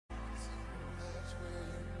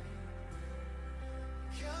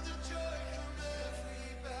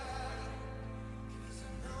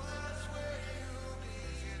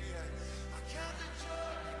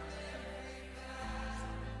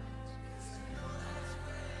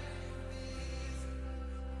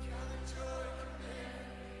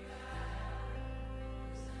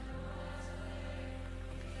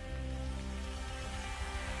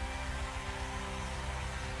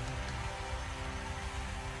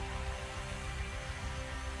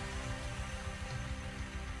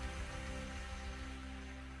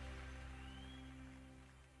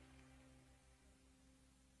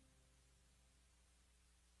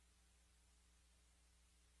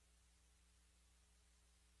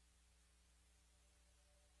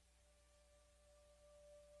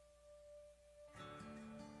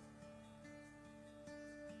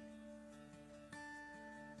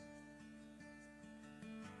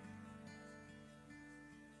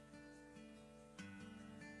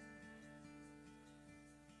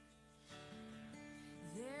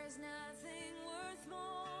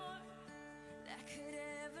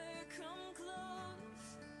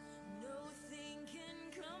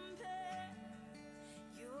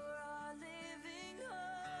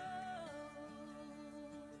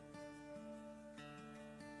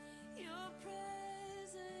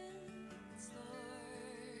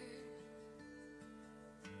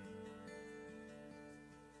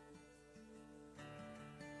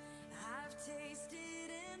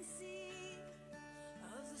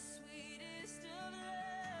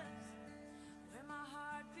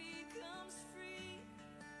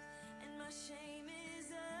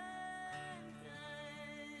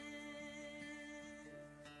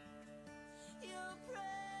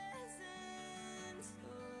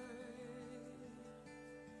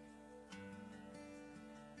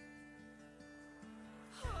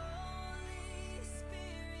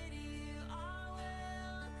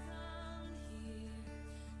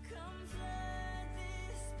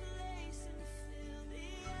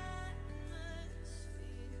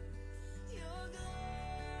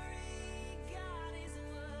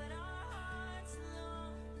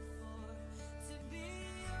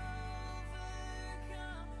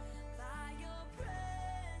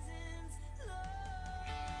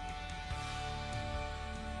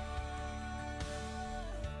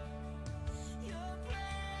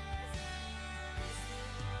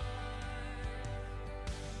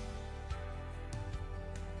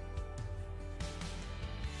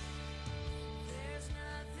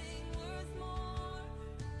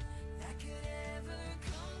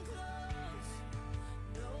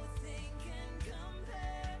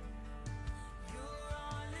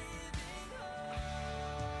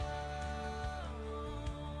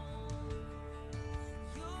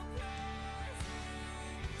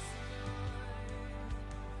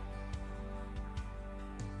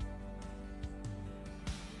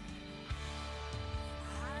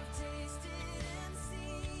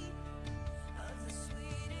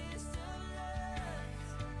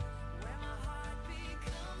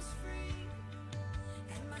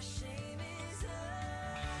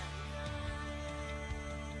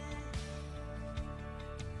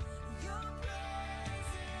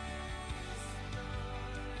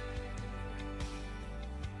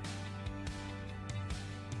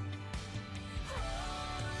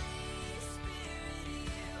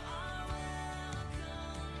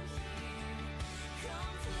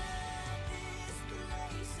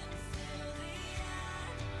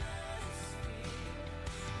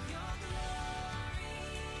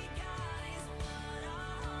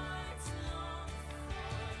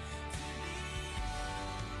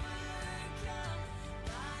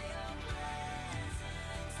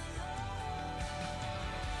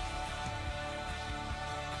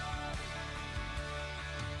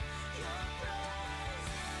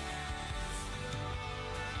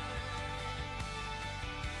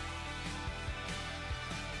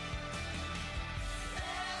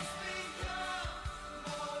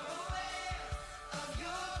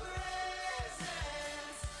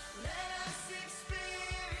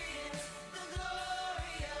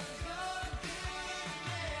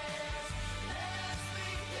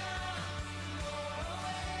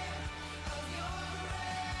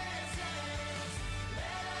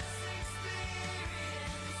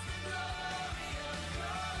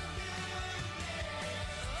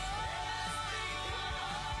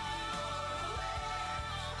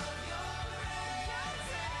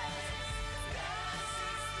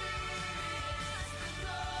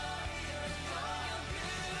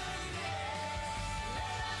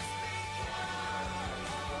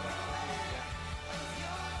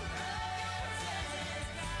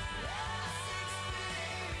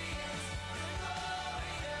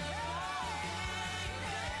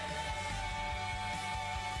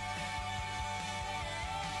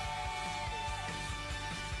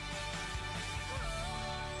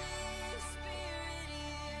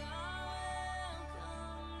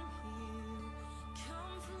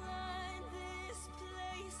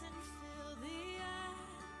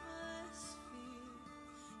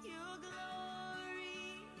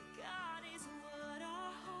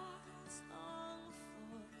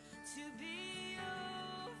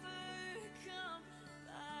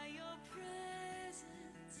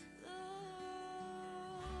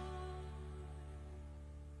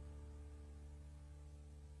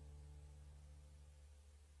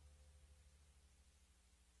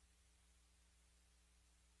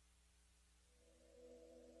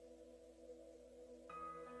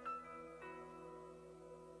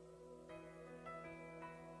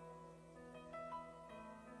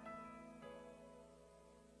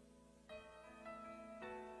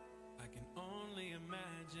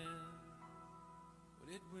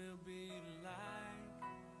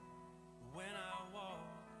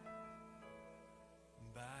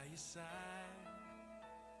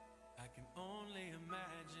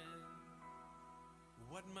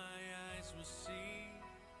what my eyes will see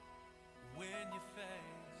when your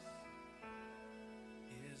face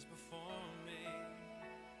is before me.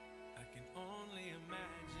 I can only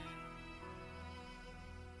imagine.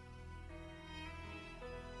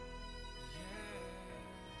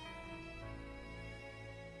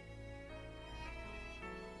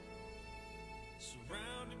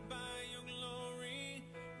 Surrounded by your glory,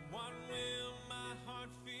 what will my heart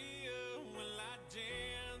feel? Will I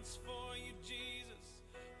dance for you, Jesus?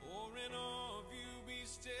 Or in awe of you be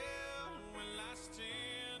still? Will I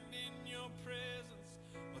stand in your presence?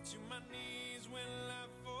 Or to my knees will I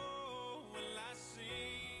fall? Will I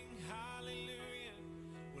sing hallelujah?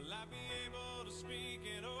 Will I be able to speak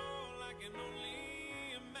at all? I can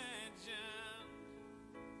only imagine.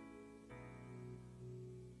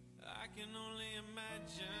 I can only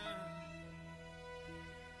imagine.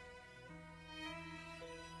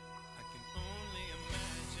 I can only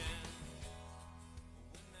imagine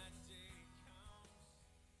when that day comes.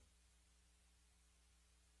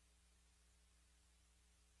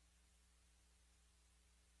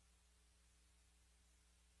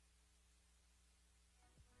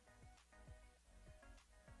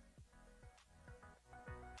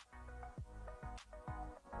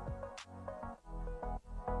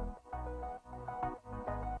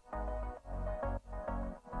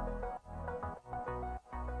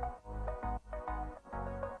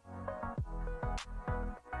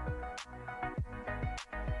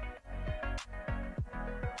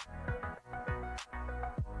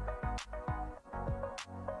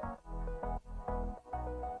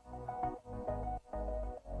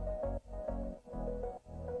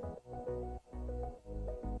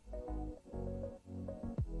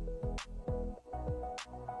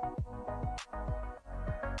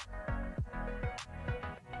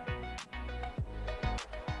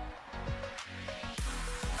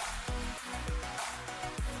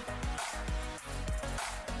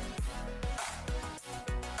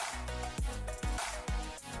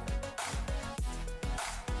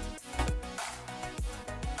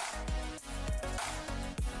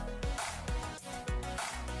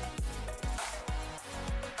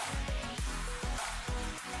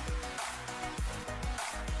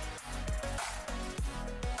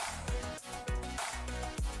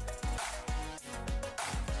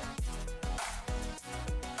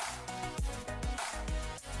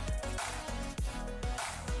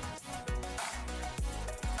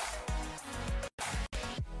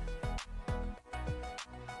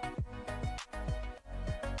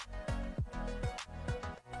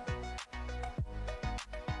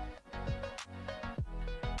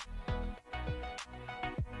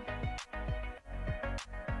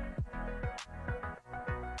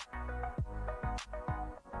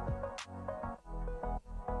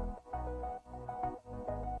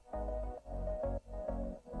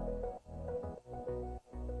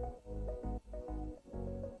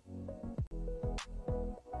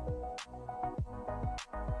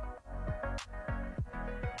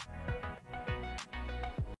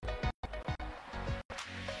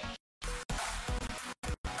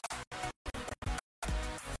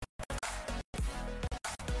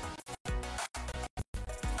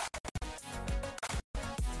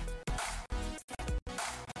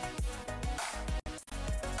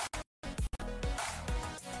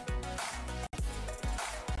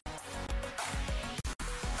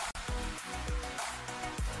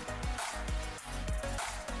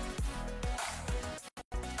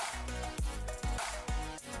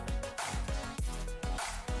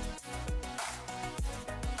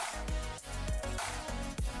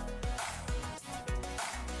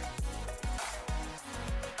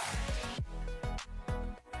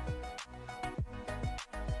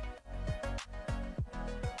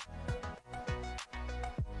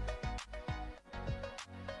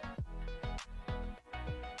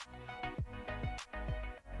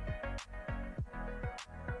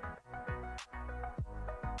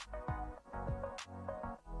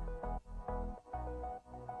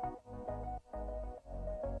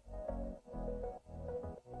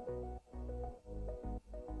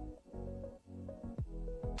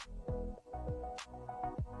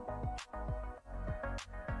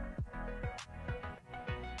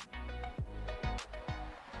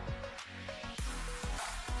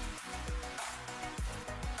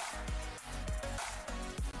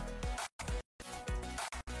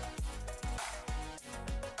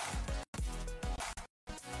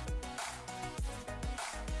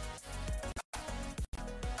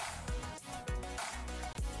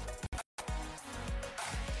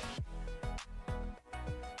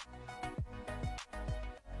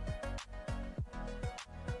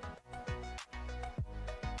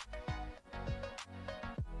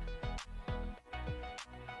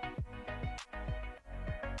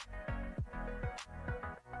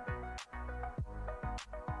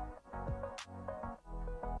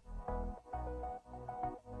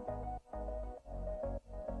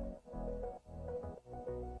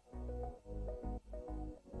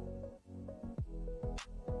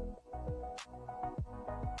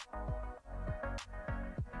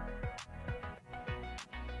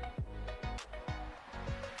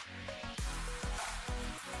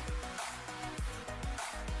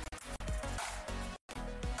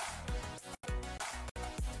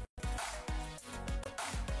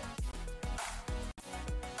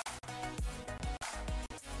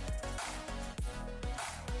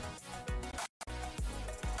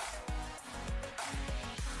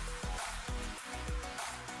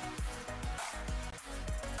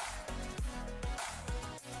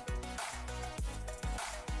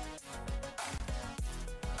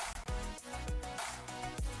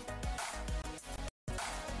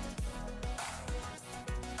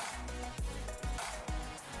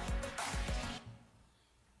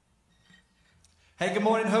 Hey, good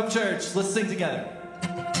morning, Hope Church. Let's sing together.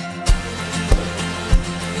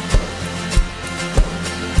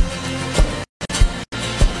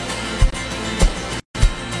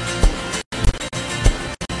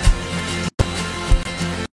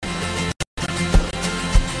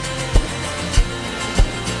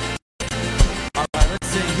 All right, let's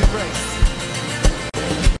sing.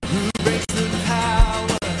 Who breaks the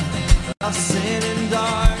power of sin and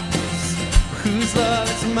darkness? Whose love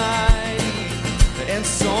is mighty and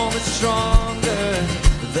so much stronger?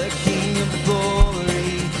 The King of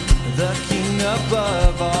glory, the King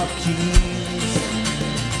above all kings.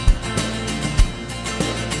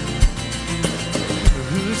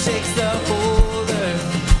 Who shakes the whole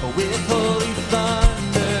earth with holy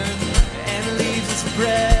thunder and leaves us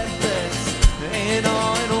breathless in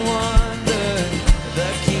awe and wonder?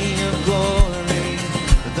 The King of glory,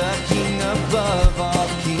 the King above all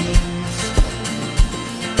kings.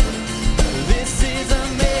 This is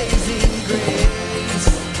amazing grace.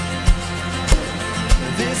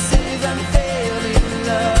 This is unfailing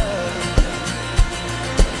love.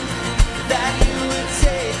 That you would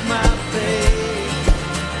take my place.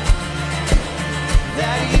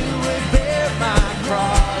 That you would bear my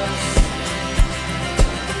cross.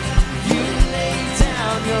 You laid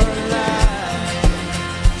down your life.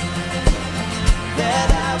 That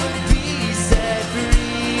I would be set free.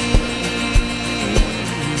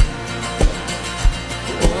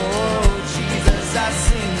 Oh, Jesus, I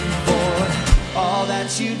sing for all that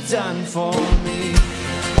you've done for me.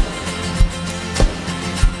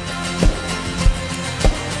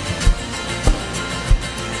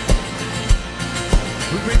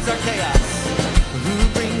 Who brings our chaos? Who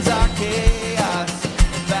brings our chaos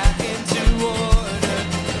back into order?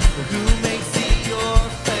 Who makes the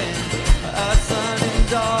orphan a son and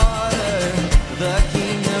daughter? The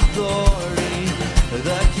King of glory,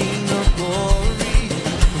 the King of glory.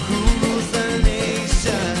 Who rules the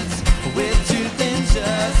nations with truth and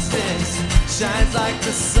justice? Shines like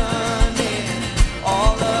the sun in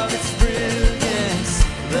all of its brilliance.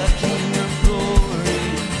 The King of glory,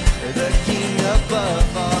 the King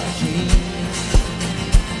above all kings.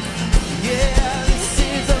 Yeah, this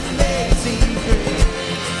is amazing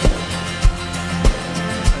grace.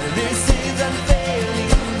 This is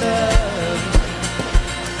unfailing love.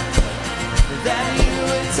 That you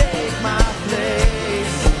would take my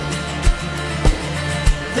place.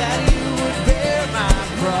 That you would bear my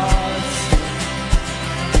cross.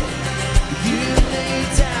 You laid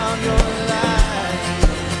down your life.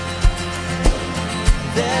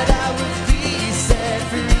 That I would be set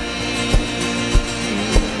free.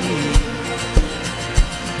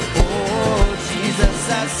 Oh, Jesus,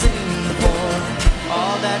 I sing for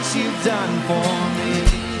all that you've done for me.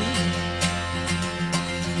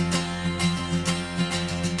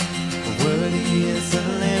 Worthy is the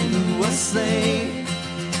Lamb who was slain.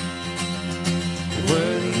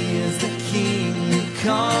 Worthy is the King who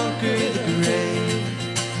conquered the grave.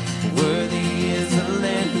 Worthy is the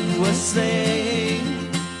Lamb who was slain.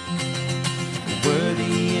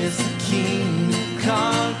 Worthy is the King who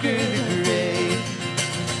conquered the grave.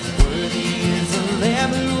 Worthy is the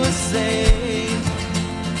Lamb who was slain.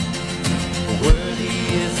 Worthy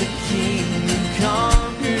is the King who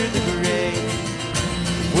conquered the grave.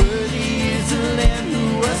 Worthy is the Lamb who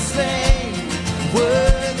was slain.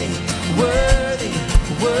 Worthy, worthy,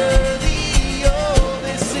 worthy. Oh,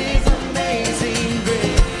 this is amazing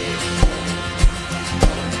grace.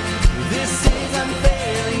 This is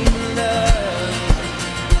unfailing love.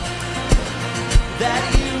 That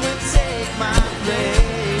you would take my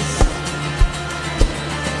place.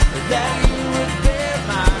 That you would bear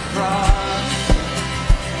my cross.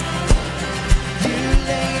 You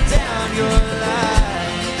laid down your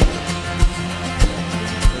life.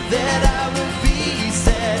 That I would be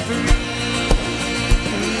set free.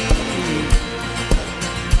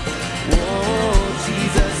 Oh,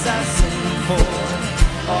 Jesus, I sing for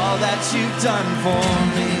all that you've done for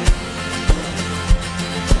me.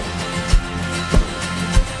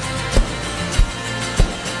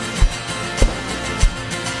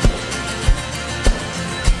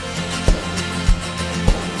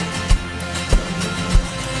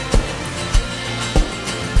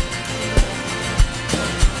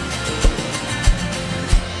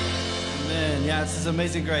 Amen. Yeah, this is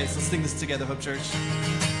amazing grace. Let's sing this together, Hope Church.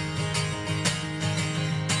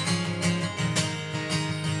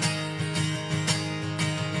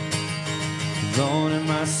 Alone in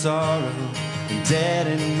my sorrow, and dead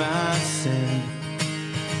in my sin,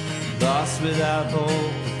 lost without hope,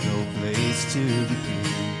 with no place to begin.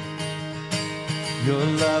 Your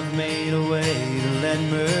love made a way to let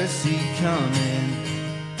mercy come in.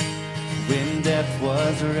 when death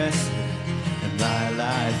was arrested and my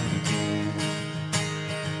life began.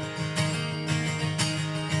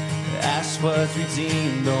 Ash was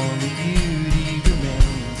redeemed, only beauty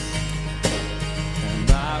remains, and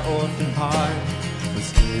my orphan heart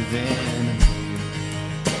was given anew.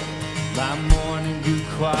 My mourning grew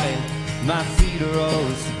quiet, my feet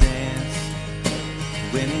arose to dance,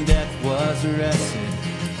 when death was arrested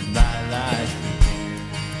and my life began.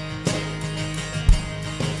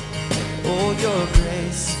 Oh, your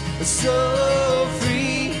grace is so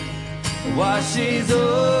free, washes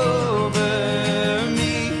over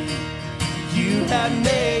me. You have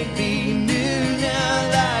made me new, now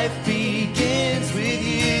life begins with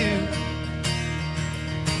you.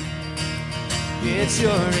 It's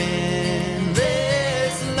your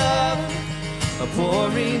endless love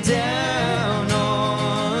pouring down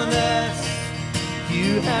on us.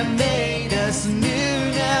 You have made us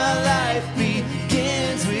new, now life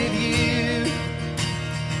begins with you.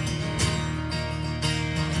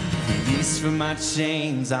 Released from my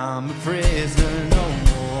chains, I'm a prisoner no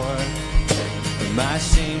more. My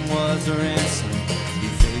shame was a ransom you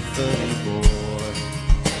faithfully bore.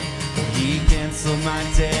 He canceled my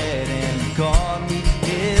debt and called me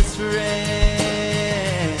his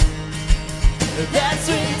friend. That's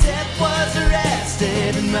when death was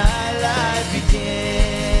arrested and my life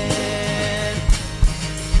began.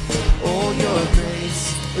 Oh, your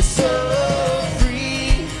grace is so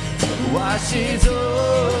free, washes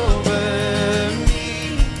over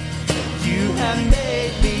me. You have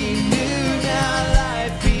made me new, now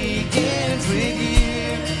life begins with you.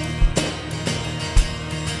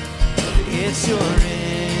 It's your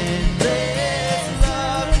endless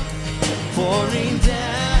love pouring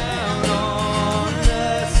down on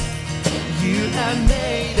us. You have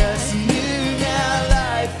made us new, now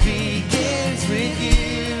life begins with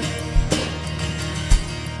you.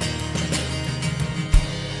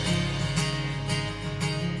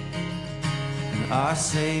 And our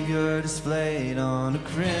Savior displayed on a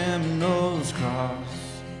criminal's cross.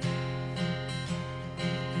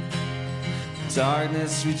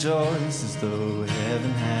 Darkness rejoiced as though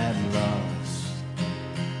heaven had lost.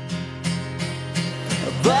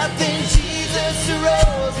 But then Jesus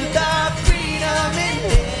arose with our freedom in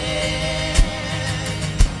hand.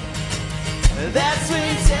 That's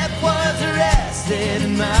when death was arrested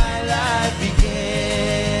and my life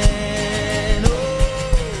began.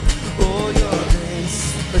 Oh, your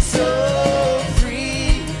grace is so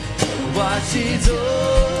free, washes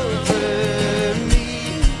over me.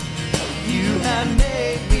 You have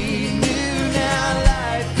made me new, now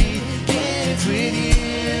life begins with you.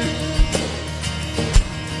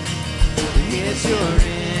 It's your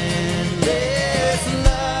endless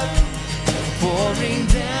love pouring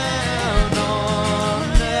down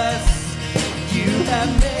on us. You have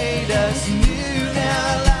made us new,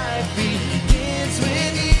 now life begins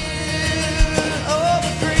with you.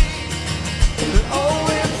 Oh,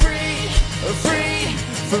 we're free, free,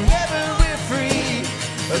 forever we're free.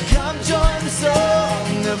 Come join the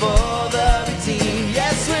song of all the redeemed.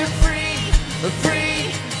 Yes, we're free,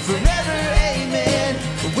 forever, amen.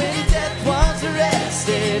 When death was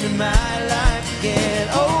arrested and my life began.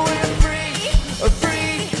 Oh, we're free,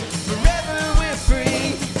 forever we're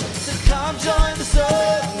free. So come join the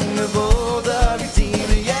song of all the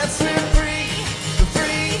redeemed. Yes, we're free,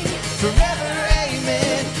 forever,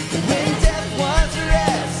 amen. When death was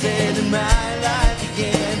arrested and my life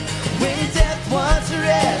began. When death was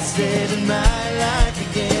arrested and my life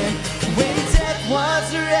began. When death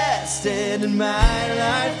was arrested and my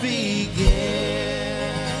life began.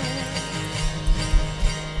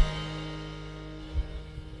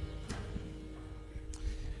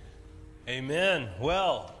 Amen.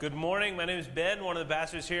 Well, good morning. My name is Ben, one of the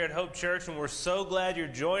pastors here at Hope Church, and we're so glad you're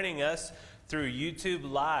joining us through YouTube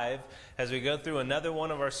Live as we go through another one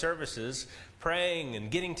of our services, praying and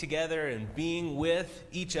getting together and being with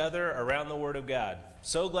each other around the Word of God.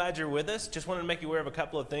 So glad you're with us. Just wanted to make you aware of a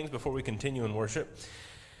couple of things before we continue in worship.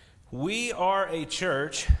 We are a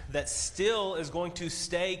church that still is going to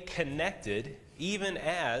stay connected even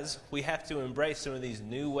as we have to embrace some of these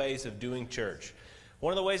new ways of doing church.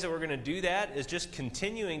 One of the ways that we're going to do that is just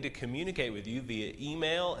continuing to communicate with you via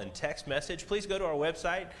email and text message. Please go to our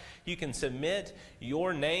website. You can submit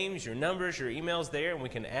your names, your numbers, your emails there, and we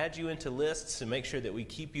can add you into lists and make sure that we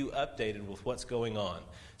keep you updated with what's going on.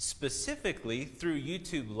 Specifically, through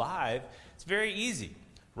YouTube Live, it's very easy.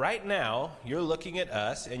 Right now, you're looking at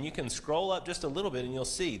us, and you can scroll up just a little bit, and you'll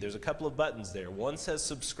see there's a couple of buttons there. One says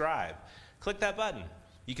subscribe. Click that button.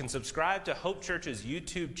 You can subscribe to Hope Church's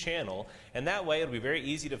YouTube channel, and that way it'll be very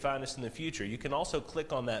easy to find us in the future. You can also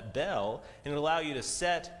click on that bell, and it'll allow you to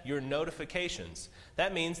set your notifications.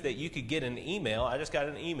 That means that you could get an email. I just got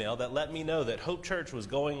an email that let me know that Hope Church was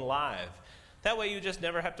going live. That way you just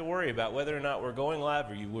never have to worry about whether or not we're going live,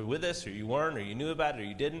 or you were with us, or you weren't, or you knew about it, or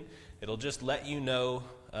you didn't. It'll just let you know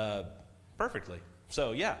perfectly.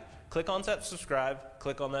 So yeah, click on that subscribe,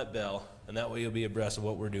 click on that bell, and that way you'll be abreast of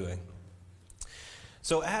what we're doing.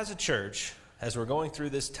 So as a church, as we're going through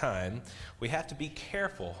this time, we have to be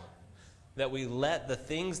careful that we let the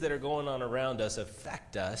things that are going on around us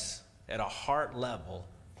affect us at a heart level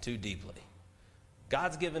too deeply.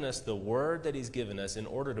 God's given us the word that he's given us in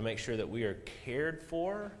order to make sure that we are cared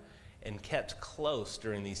for and kept close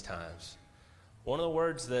during these times. One of the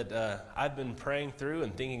words that I've been praying through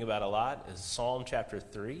and thinking about a lot is Psalm chapter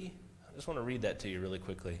 3. I just want to read that to you really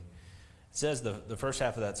quickly. It says the first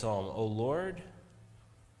half of that psalm, "O Lord,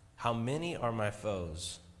 how many are my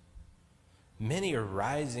foes? Many are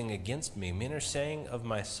rising against me. Men are saying of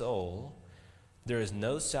my soul, there is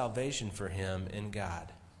no salvation for him in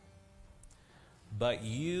God. But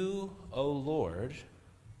you, O Lord,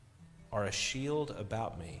 are a shield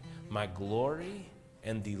about me, my glory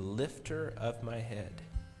and the lifter of my head.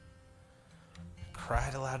 I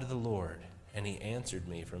cried aloud to the Lord, and he answered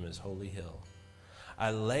me from his holy hill.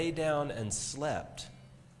 I lay down and slept.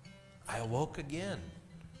 I awoke again,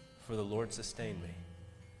 for the Lord sustained me."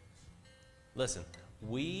 Listen,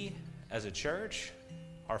 we as a church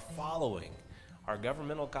are following our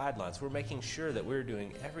governmental guidelines. We're making sure that we're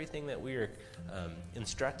doing everything that we are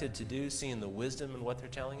instructed to do, seeing the wisdom in what they're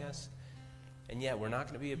telling us. And yet we're not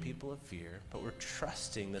going to be a people of fear, but we're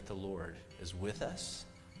trusting that the Lord is with us,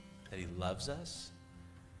 that he loves us.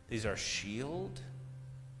 He's our shield,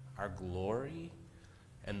 our glory,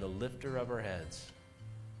 and the lifter of our heads.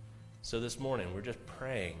 So this morning, we're just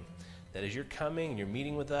praying that as you're coming and you're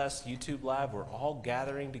meeting with us, YouTube Live, we're all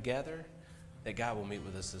gathering together, that God will meet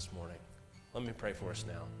with us this morning. Let me pray for us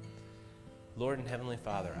now. Lord and Heavenly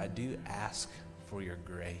Father, I do ask for your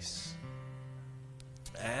grace.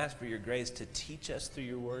 I ask for your grace to teach us through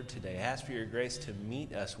your word today. I ask for your grace to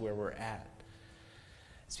meet us where we're at.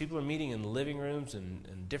 As people are meeting in living rooms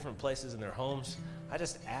and different places in their homes, I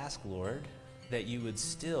just ask, Lord, that you would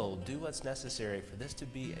still do what's necessary for this to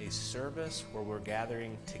be a service where we're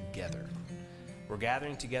gathering together. We're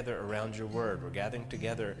gathering together around your word. We're gathering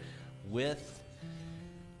together with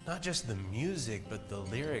not just the music, but the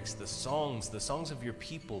lyrics, the songs of your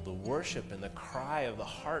people, the worship and the cry of the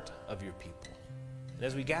heart of your people. And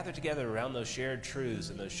as we gather together around those shared truths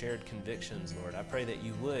and those shared convictions, Lord, I pray that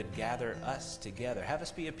you would gather us together. Have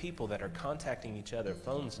us be a people that are contacting each other,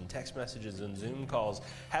 phones and text messages and Zoom calls.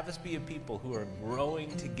 Have us be a people who are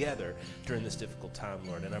growing together during this difficult time,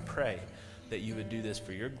 Lord. And I pray that you would do this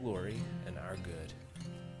for your glory and our good.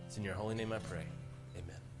 It's in your holy name I pray.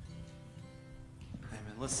 Amen.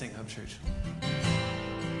 Amen. Let's sing, Hope Church.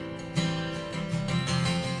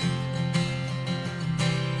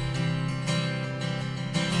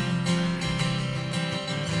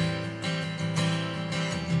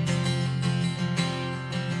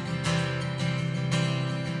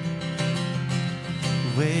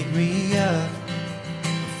 Wake me up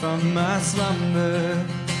from my slumber,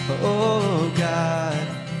 oh God.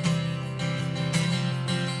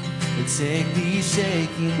 Take these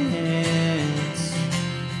shaking hands,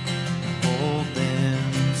 hold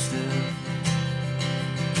them still.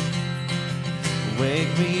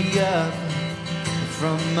 Wake me up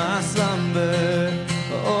from my slumber,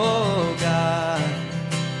 oh God.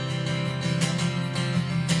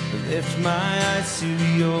 Lift my eyes to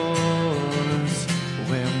yours,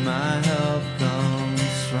 where my help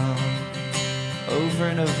comes from. Over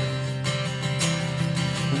and over,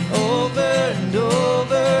 and over and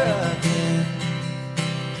over again,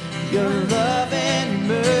 your love and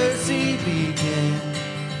mercy begin.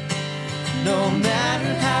 No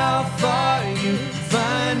matter how far you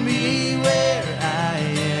find me where I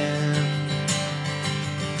am.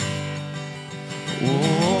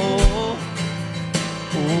 Oh,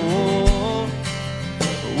 oh,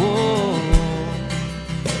 oh.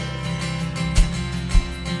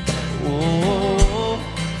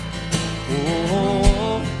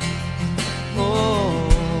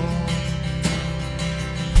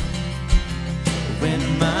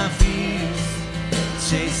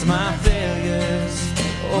 My failures,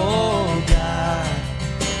 oh God.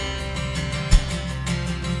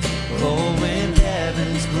 Oh, when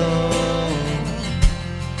heavens glow,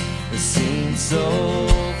 it seems so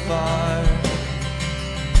far.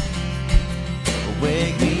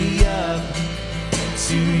 Wake me up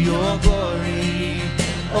to your glory,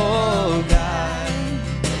 oh God.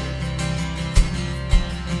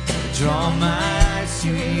 Draw my eyes to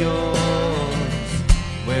yours,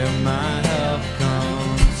 where my help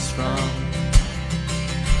comes from.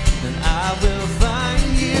 Then I will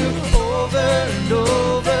find you over and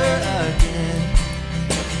over again.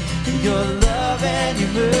 Your love and your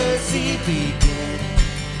mercy begin.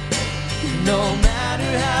 No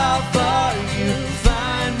matter how far you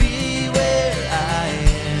find me where I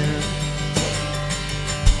am.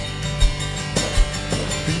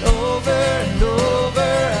 And over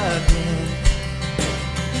again,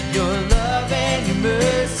 your love and your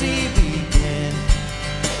mercy begin.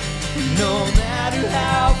 No matter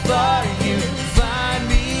how far you find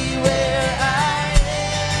me where I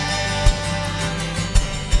am.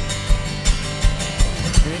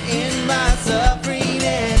 In my suffering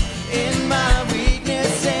and in my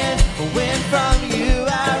weakness, and when from you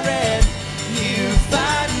I ran, you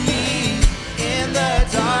find me in the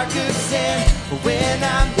darkest sin. When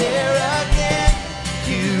I'm there again,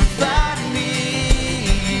 you find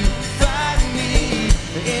me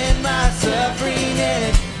in my suffering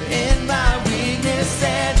and in my weakness,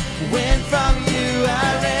 and when from you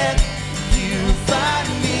I ran, you find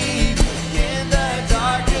me in the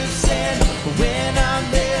darkest sin. When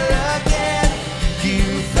I'm there again, you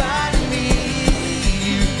find me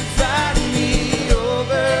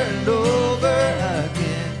over and over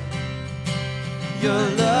again. Your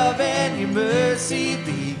love and your mercy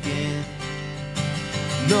begin.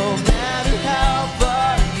 No matter how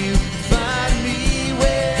far you find me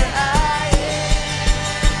where I am.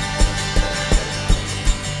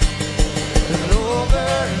 And over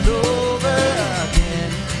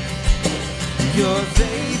again, you're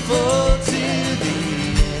faithful to the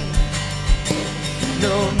end.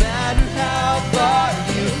 No matter how far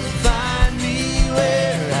you find me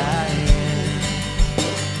where I am.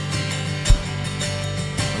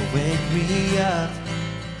 Wake me up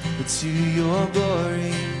to your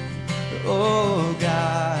glory, oh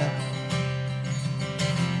God.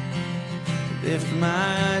 Lift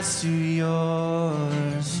my eyes to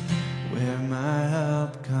yours, where my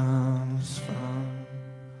help comes from.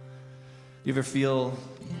 You ever feel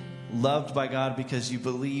loved by God because you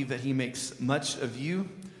believe that he makes much of you,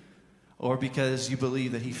 or because you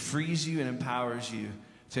believe that he frees you and empowers you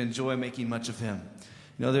to enjoy making much of him?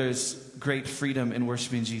 You know, there's great freedom in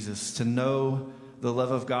worshiping Jesus. To know the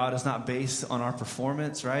love of God is not based on our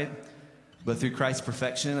performance, right? But through Christ's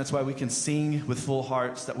perfection. That's why we can sing with full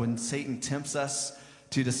hearts that when Satan tempts us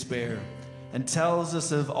to despair and tells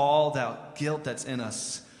us of all that guilt that's in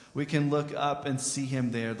us, we can look up and see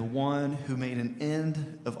him there, the one who made an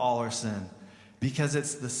end of all our sin. Because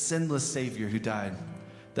it's the sinless Savior who died,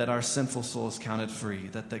 that our sinful souls counted free,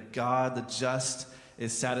 that the God, the just,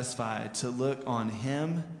 is satisfied to look on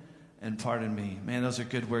him and pardon me. Man, those are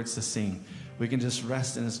good words to sing. We can just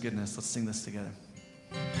rest in his goodness. Let's sing this together.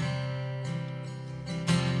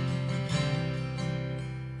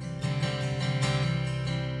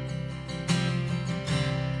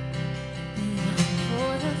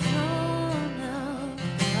 Before the throne of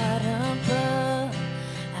God above,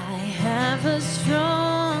 I have a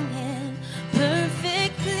strong and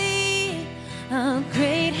perfect plea, a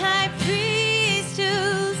great high priest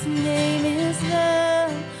whose name is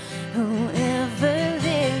love, whoever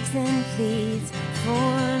lives and pleads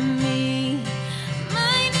for me.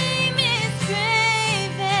 My name is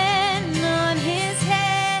graven on his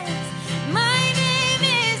hands. My name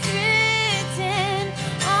is written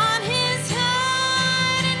on his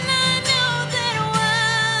heart, and I know that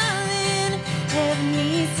while in heaven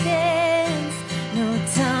he stands, no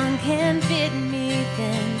tongue can bid me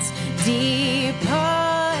thence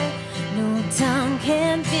depart. No tongue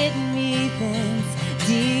can bid me thence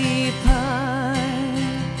depart.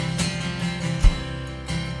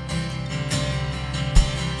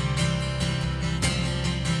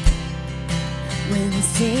 When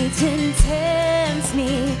Satan tempts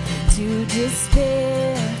me to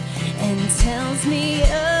despair and tells me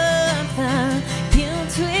of the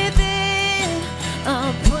guilt within,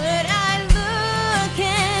 upward I look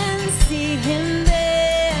and see him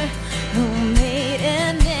there, who made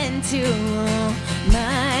an end to all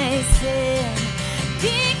my sin.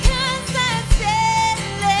 Because the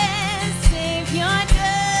sinless Savior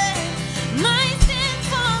died, my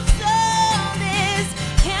sinful soul is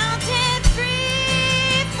counted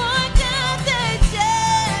free. For now the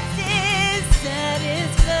just is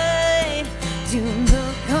satisfied to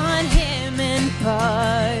look on him and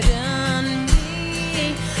pardon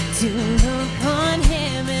me. To look on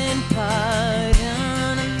him and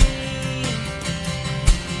pardon me.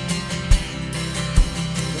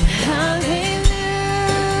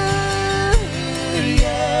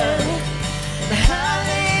 Hallelujah.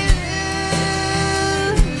 Hallelujah.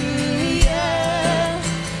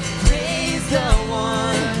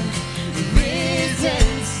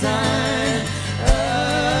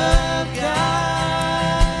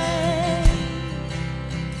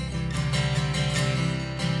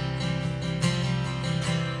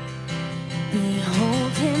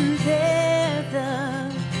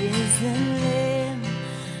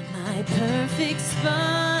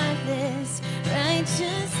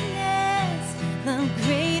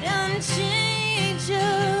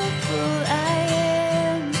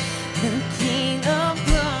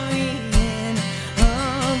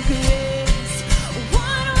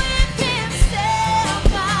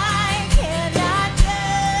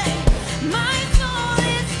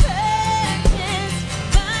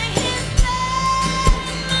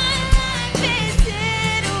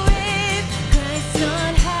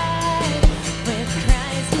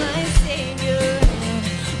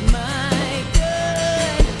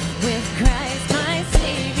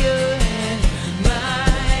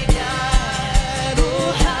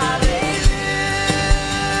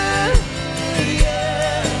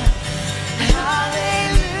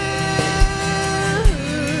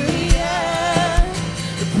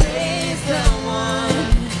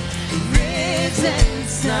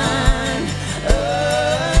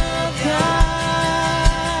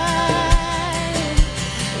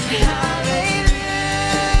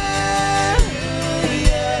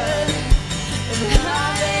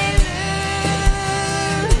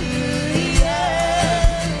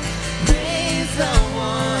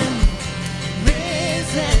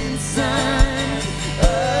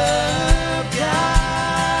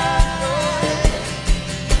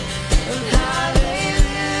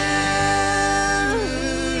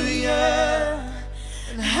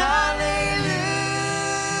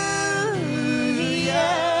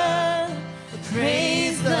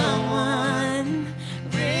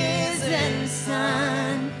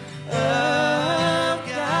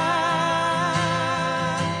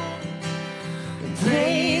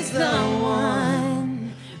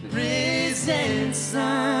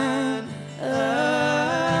 Son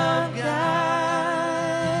of God.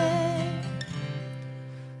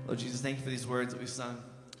 Lord Jesus, thank you for these words that we've sung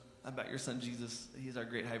about your Son Jesus. He's our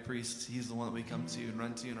great high priest. He's the one that we come to and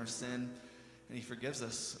run to in our sin, and he forgives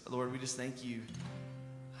us. Lord, we just thank you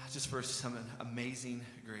just for some amazing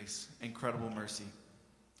grace, incredible mercy.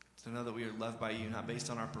 To know that we are loved by you, not based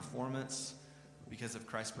on our performance, because of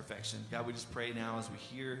Christ's perfection. God, we just pray now as we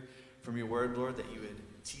hear from your word, Lord, that you would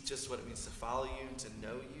teach us what it means to follow you and to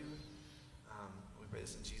know you. We pray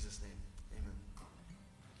this in Jesus' name. Amen.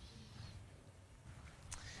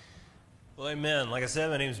 Well, amen. Like I said,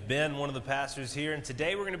 my name is Ben, one of the pastors here, and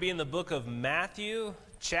today we're going to be in the book of Matthew,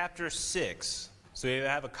 chapter 6. So if you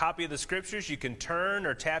have a copy of the scriptures, you can turn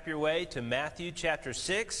or tap your way to Matthew, chapter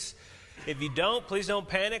 6. If you don't, please don't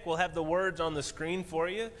panic. We'll have the words on the screen for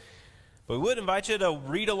you. But we would invite you to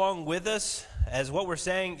read along with us, as what we're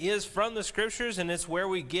saying is from the scriptures, and it's where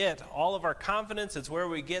we get all of our confidence. It's where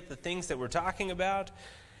we get the things that we're talking about,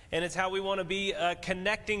 and it's how we want to be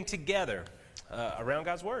connecting together around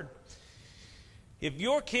God's word. If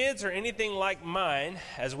your kids are anything like mine,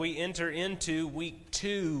 as we enter into week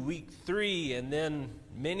 2, week 3, and then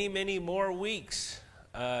many, many more weeks,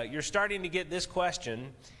 you're starting to get this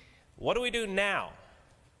question: what do we do now?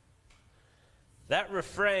 That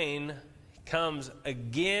refrain comes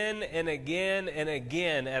again and again and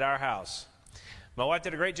again at our house. My wife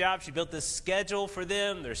did a great job. She built this schedule for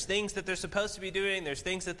them. There's things that they're supposed to be doing. There's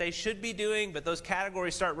things that they should be doing, but those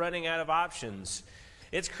categories start running out of options.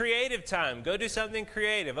 It's creative time. Go do something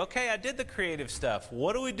creative. Okay, I did the creative stuff.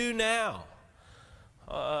 What do we do now?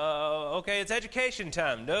 Okay, it's education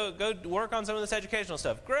time. Go work on some of this educational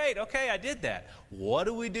stuff. Great, okay, I did that. What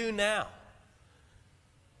do we do now?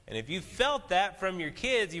 And if you felt that from your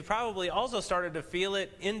kids, you probably also started to feel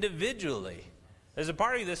it individually. There's a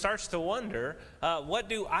part of you that starts to wonder, what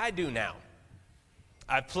do I do now?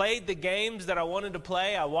 I played the games that I wanted to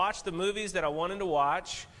play. I watched the movies that I wanted to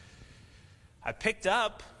watch. I picked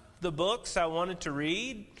up the books I wanted to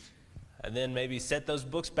read, and then maybe set those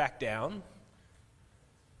books back down.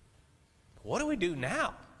 What do we do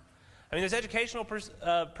now? I mean, there's educational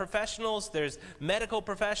professionals, there's medical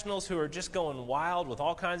professionals who are just going wild with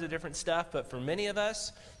all kinds of different stuff, but for many of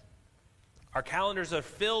us, our calendars are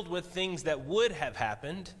filled with things that would have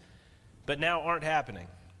happened, but now aren't happening.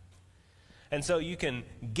 And so you can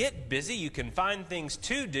get busy, you can find things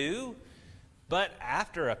to do, but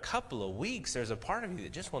after a couple of weeks, there's a part of you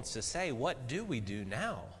that just wants to say, what do we do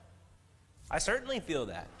now? I certainly feel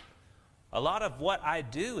that. A lot of what I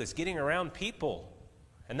do is getting around people,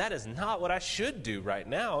 and that is not what I should do right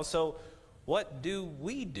now. So what do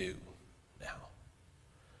we do now?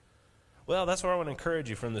 Well, that's where I want to encourage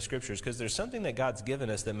you from the scriptures, because there's something that God's given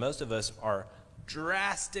us that most of us are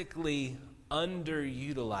drastically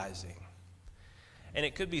underutilizing. And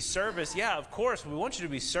it could be service. Yeah, of course, we want you to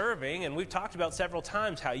be serving, and we've talked about several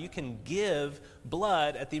times how you can give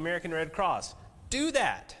blood at the American Red Cross. Do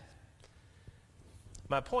that.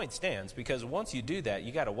 My point stands, because once you do that,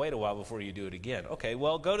 you got to wait a while before you do it again. Okay,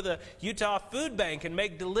 well, go to the Utah Food Bank and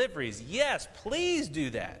make deliveries. Yes, please do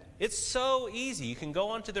that. It's so easy. You can go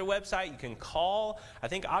onto their website. You can call. I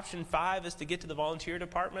think option 5 is to get to the volunteer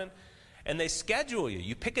department. And they schedule you.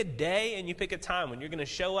 You pick a day and you pick a time when you're going to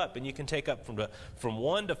show up, and you can take up from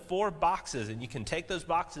 1 to 4 boxes, and you can take those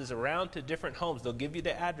boxes around to different homes. They'll give you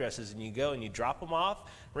the addresses, and you go and you drop them off,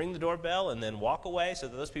 ring the doorbell, and then walk away so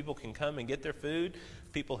that those people can come and get their food,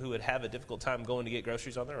 people who would have a difficult time going to get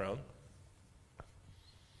groceries on their own.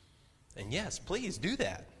 And yes, please do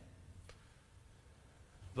that.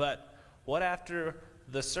 But what after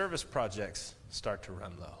the service projects start to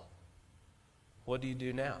run low? What do you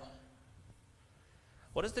do now?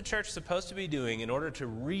 What is the church supposed to be doing in order to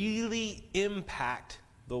really impact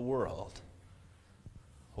the world?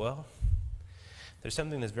 Well, there's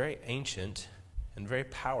something that's very ancient and very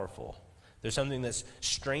powerful. There's something that's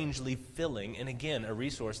strangely filling, and again, a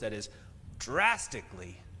resource that is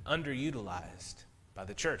drastically underutilized by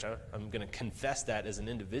the church. I'm going to confess that as an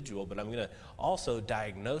individual, but I'm going to also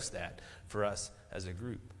diagnose that for us as a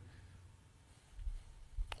group.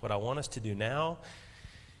 What I want us to do now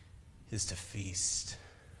is to feast.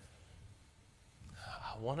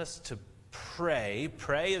 I want us to pray.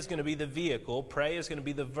 Pray is going to be the vehicle. Pray is going to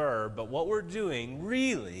be the verb. But what we're doing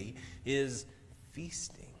really is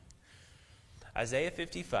feasting. Isaiah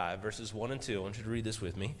 55, verses 1 and 2. I want you to read this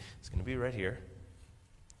with me. It's going to be right here.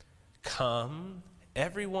 Come,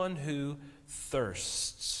 everyone who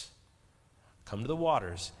thirsts, come to the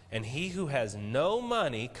waters. And he who has no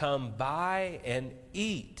money, come buy and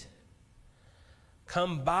eat.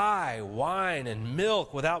 Come buy wine and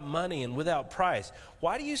milk without money and without price.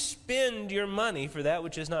 Why do you spend your money for that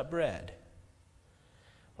which is not bread?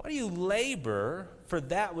 Why do you labor for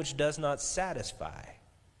that which does not satisfy?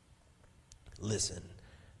 Listen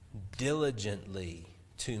diligently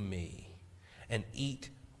to me and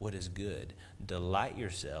eat what is good. Delight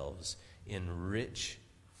yourselves in rich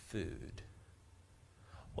food.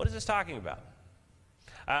 What is this talking about?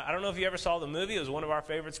 I don't know if you ever saw the movie. It was one of our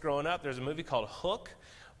favorites growing up. There's a movie called Hook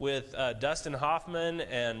with Dustin Hoffman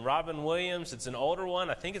and Robin Williams. It's an older one.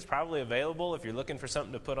 I think it's probably available if you're looking for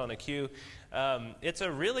something to put on a queue. It's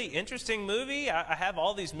a really interesting movie. I have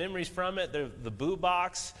all these memories from it. The boo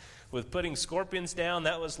box with putting scorpions down,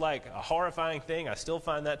 that was like a horrifying thing. I still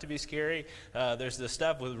find that to be scary. There's the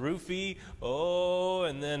stuff with Rufy,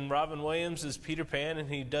 and then Robin Williams is Peter Pan, and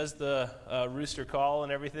he does the rooster call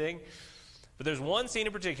and everything. But there's one scene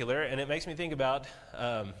in particular, and it makes me think about,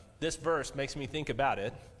 this verse makes me think about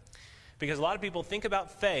it, because a lot of people think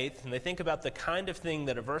about faith, and they think about the kind of thing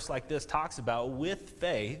that a verse like this talks about with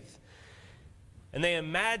faith, and they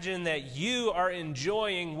imagine that you are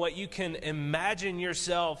enjoying what you can imagine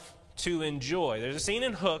yourself to enjoy. There's a scene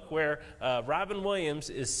in Hook where Robin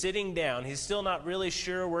Williams is sitting down. He's still not really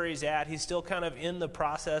sure where he's at. He's still kind of in the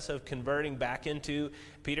process of converting back into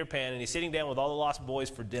Peter Pan, and he's sitting down with all the lost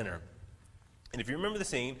boys for dinner. And if you remember the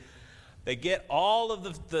scene, they get all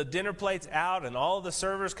of the dinner plates out, and all of the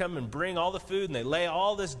servers come and bring all the food, and they lay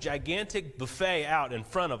all this gigantic buffet out in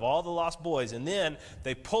front of all the lost boys. And then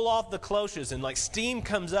they pull off the cloches, and like steam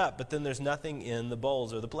comes up, but then there's nothing in the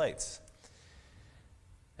bowls or the plates.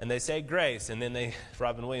 And they say grace, and then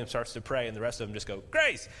Robin Williams starts to pray, and the rest of them just go,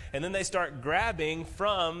 grace! And then they start grabbing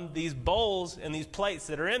from these bowls and these plates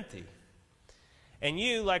that are empty. And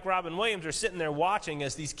you, like Robin Williams, are sitting there watching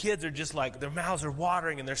as these kids are just like, their mouths are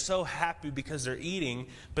watering, and they're so happy because they're eating,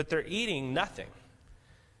 but they're eating nothing.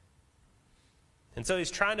 And so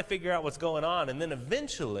he's trying to figure out what's going on, and then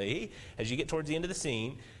eventually, as you get towards the end of the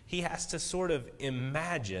scene, he has to sort of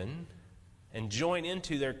imagine and join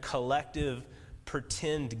into their collective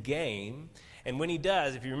pretend game. And when he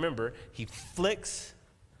does, if you remember, he flicks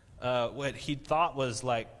what he thought was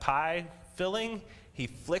like pie filling. He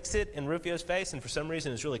flicks it in Rufio's face, and for some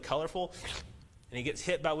reason it's really colorful. And he gets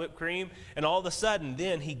hit by whipped cream, and all of a sudden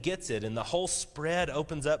then he gets it, and the whole spread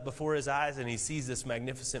opens up before his eyes, and he sees this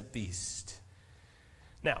magnificent feast.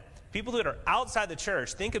 Now, people that are outside the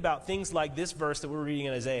church think about things like this verse that we're reading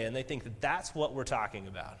in Isaiah, and they think that that's what we're talking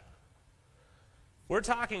about. We're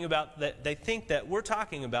talking about that. They think that we're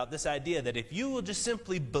talking about this idea that if you will just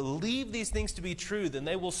simply believe these things to be true, then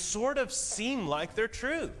they will sort of seem like they're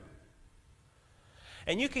true.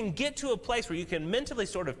 And you can get to a place where you can mentally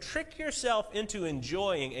sort of trick yourself into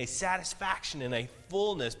enjoying a satisfaction and a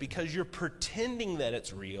fullness because you're pretending that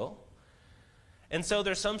it's real. And so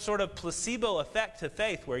there's some sort of placebo effect to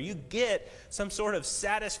faith where you get some sort of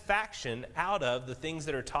satisfaction out of the things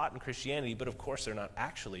that are taught in Christianity, but of course they're not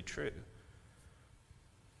actually true.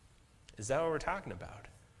 Is that what we're talking about?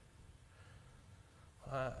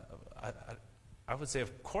 I would say,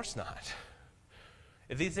 of course not.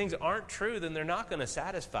 If these things aren't true, then they're not going to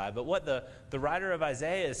satisfy. But what the writer of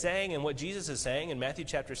Isaiah is saying and what Jesus is saying in Matthew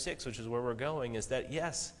chapter 6, which is where we're going, is that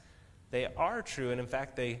yes, they are true, and in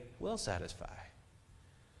fact, they will satisfy.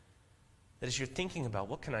 That as you're thinking about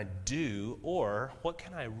what can I do or what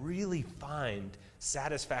can I really find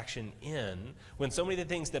satisfaction in when so many of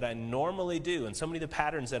the things that I normally do and so many of the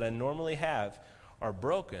patterns that I normally have are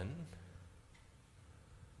broken,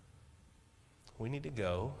 we need to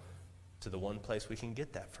go to the one place we can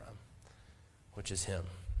get that from, which is Him.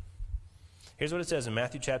 Here's what it says in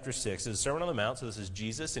Matthew chapter 6. It's a Sermon on the Mount, so this is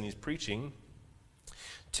Jesus, and He's preaching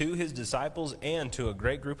to His disciples and to a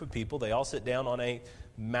great group of people. They all sit down on a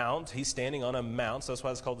mount. He's standing on a mount, so that's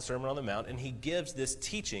why it's called the Sermon on the Mount, and He gives this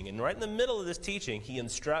teaching. And right in the middle of this teaching, He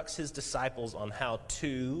instructs His disciples on how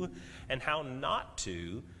to and how not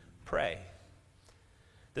to pray.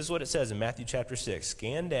 This is what it says in Matthew chapter 6.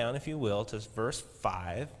 Scan down, if you will, to verse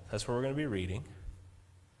 5. That's where we're going to be reading.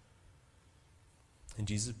 And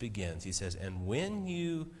Jesus begins. He says, and when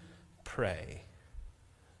you pray,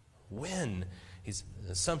 He's an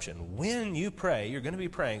assumption. When you pray, you're going to be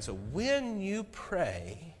praying. So when you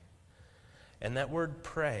pray, and that word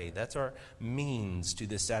pray, that's our means to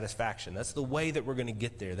this satisfaction. That's the way that we're going to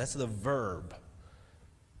get there. That's the verb.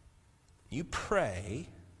 You pray,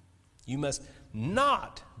 you must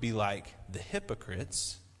not be like the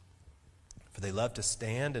hypocrites, for they love to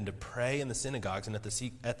stand and to pray in the synagogues and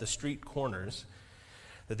at the street corners,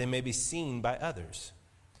 that they may be seen by others.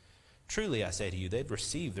 Truly, I say to you, they've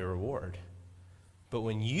received their reward. But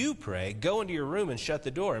when you pray, go into your room and shut the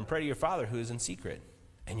door and pray to your Father who is in secret.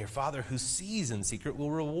 And your Father who sees in secret will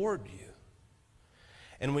reward you.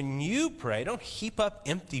 And when you pray, don't heap up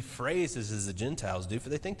empty phrases as the Gentiles do, for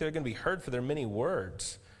they think they're going to be heard for their many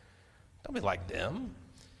words. Don't be like them.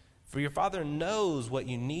 For your Father knows what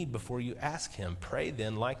you need before you ask him. Pray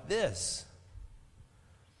then like this.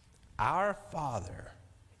 Our Father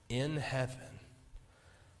in heaven,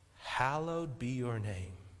 hallowed be your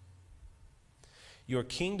name. Your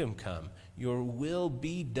kingdom come, your will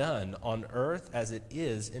be done on earth as it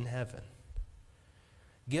is in heaven.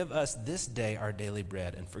 Give us this day our daily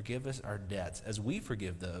bread, and forgive us our debts, as we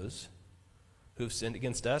forgive those who have sinned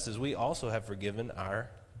against us, as we also have forgiven our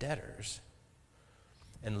debtors.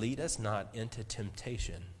 And lead us not into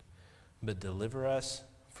temptation, but deliver us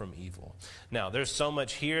from evil. Now, there's so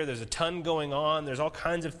much here. There's a ton going on. There's all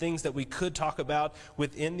kinds of things that we could talk about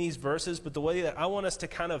within these verses, but the way that I want us to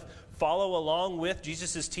kind of follow along with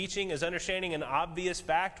Jesus' teaching is understanding an obvious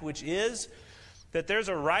fact, which is that there's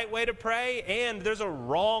a right way to pray and there's a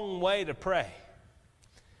wrong way to pray.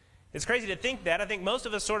 It's crazy to think that. I think most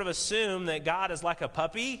of us sort of assume that God is like a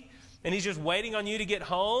puppy and he's just waiting on you to get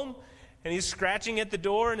home, and he's scratching at the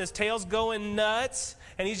door and his tail's going nuts,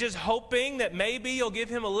 and he's just hoping that maybe you'll give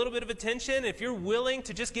him a little bit of attention. If you're willing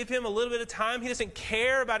to just give him a little bit of time, he doesn't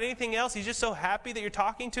care about anything else. He's just so happy that you're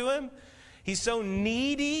talking to him. He's so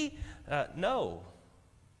needy. No.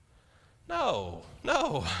 Of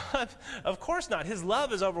course not. His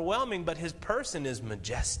love is overwhelming, but his person is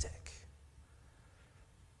majestic.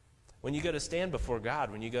 When you go to stand before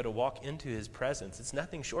God, when you go to walk into his presence, it's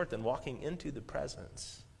nothing short than walking into the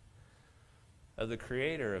presence of the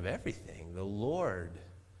creator of everything, the Lord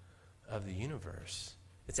of the universe.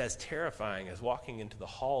 It's as terrifying as walking into the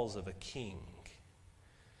halls of a king.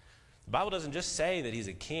 The Bible doesn't just say that he's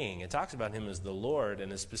a king. It talks about him as the Lord,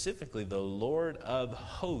 and as specifically the Lord of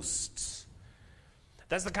hosts.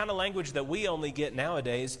 That's the kind of language that we only get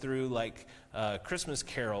nowadays through like Christmas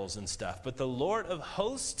carols and stuff. But the Lord of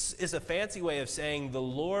hosts is a fancy way of saying the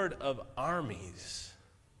Lord of armies.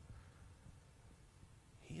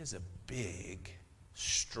 He is a big,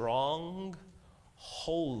 strong,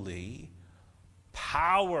 holy,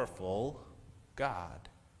 powerful God.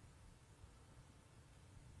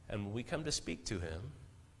 And when we come to speak to him,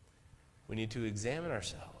 we need to examine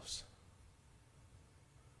ourselves.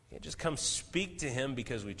 We can't just come speak to him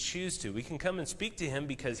because we choose to. We can come and speak to him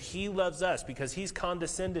because he loves us, because he's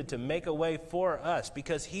condescended to make a way for us,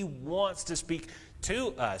 because he wants to speak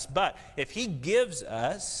to us. But if he gives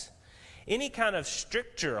us any kind of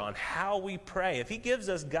stricture on how we pray, if he gives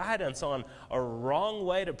us guidance on a wrong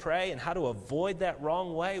way to pray and how to avoid that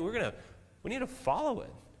wrong way, we need to follow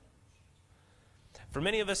it. For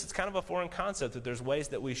many of us, it's kind of a foreign concept that there's ways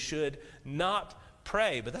that we should not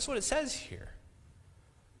pray, but that's what it says here.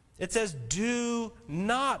 It says, do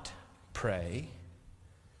not pray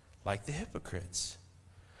like the hypocrites.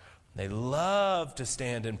 They love to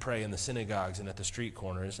stand and pray in the synagogues and at the street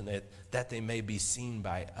corners, and that they may be seen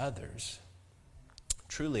by others.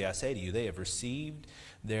 Truly, I say to you, they have received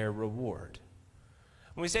their reward.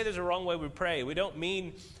 When we say there's a wrong way we pray, we don't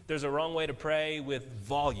mean there's a wrong way to pray with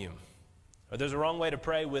volume, or there's a wrong way to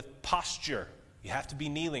pray with posture. You have to be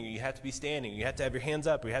kneeling, or you have to be standing, or you have to have your hands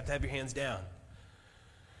up, or you have to have your hands down.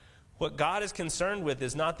 What God is concerned with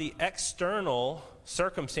is not the external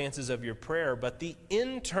circumstances of your prayer, but the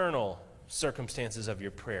internal circumstances of your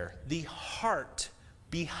prayer, the heart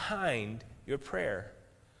behind your prayer.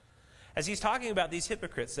 As he's talking about these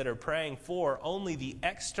hypocrites that are praying for only the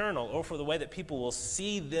external, or for the way that people will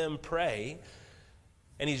see them pray,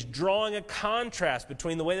 and he's drawing a contrast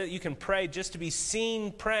between the way that you can pray just to be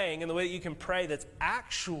seen praying and the way that you can pray that's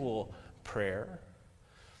actual prayer.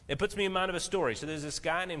 It puts me in mind of a story. So there's this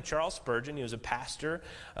guy named Charles Spurgeon. He was a pastor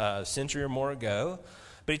a century or more ago.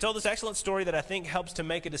 But he told this excellent story that I think helps to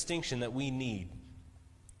make a distinction that we need.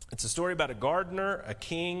 It's a story about a gardener, a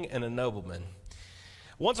king, and a nobleman.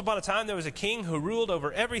 Once upon a time, there was a king who ruled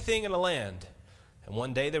over everything in the land. And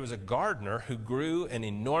one day, there was a gardener who grew an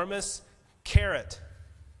enormous carrot.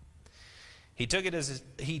 He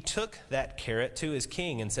took that carrot to his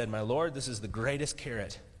king and said, "My lord, this is the greatest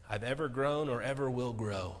carrot I've ever grown or ever will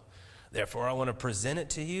grow. Therefore, I want to present it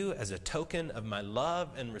to you as a token of my love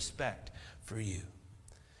and respect for you."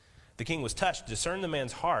 The king was touched, discerned the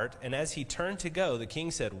man's heart, and as he turned to go, the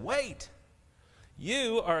king said, "Wait,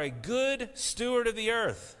 you are a good steward of the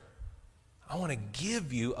earth. I want to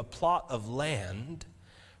give you a plot of land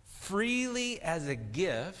freely as a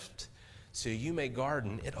gift so you may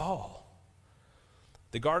garden it all."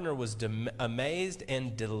 The gardener was amazed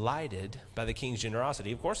and delighted by the king's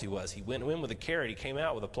generosity. Of course he was. He went in with a carrot. He came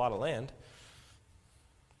out with a plot of land.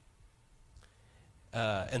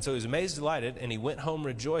 And so he was amazed, delighted, and he went home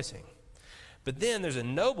rejoicing. But then there's a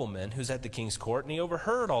nobleman who's at the king's court, and he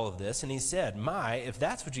overheard all of this, and he said, "My, if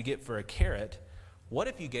that's what you get for a carrot, what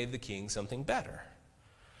if you gave the king something better?"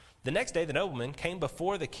 The next day the nobleman came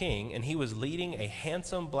before the king, and he was leading a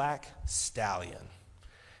handsome black stallion.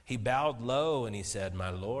 He bowed low, and he said,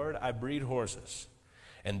 "My lord, I breed horses,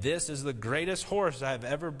 and this is the greatest horse I have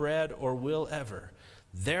ever bred or will ever.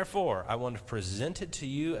 Therefore, I want to present it to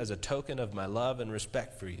you as a token of my love and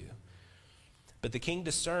respect for you." But the king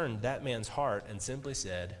discerned that man's heart and simply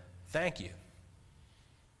said, "Thank you."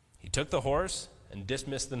 He took the horse and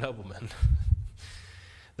dismissed the nobleman.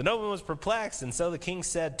 The nobleman was perplexed, and so the king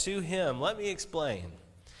said to him, "Let me explain.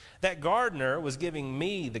 That gardener was giving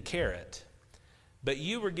me the carrot, but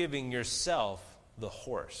you were giving yourself the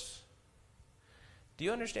horse." Do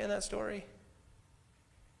you understand that story?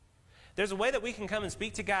 There's a way that we can come and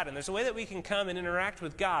speak to God, and there's a way that we can come and interact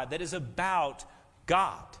with God that is about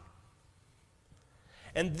God.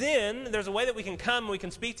 And then there's a way that we can come and we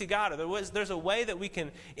can speak to God, or there's a way that we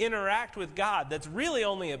can interact with God that's really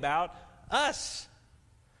only about us.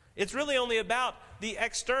 It's really only about the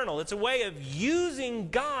external. It's a way of using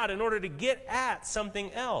God in order to get at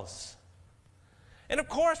something else. And of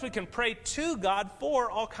course we can pray to God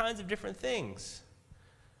for all kinds of different things.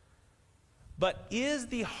 But is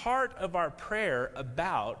the heart of our prayer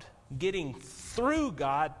about getting through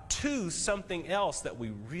God to something else that we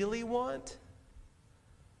really want?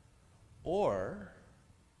 Or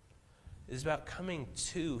is it about coming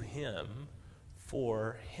to Him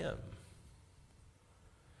for Him?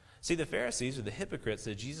 See, the Pharisees, or the hypocrites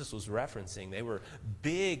that Jesus was referencing, they were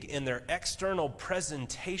big in their external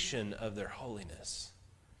presentation of their holiness.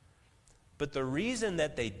 But the reason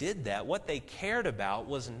that they did that, what they cared about,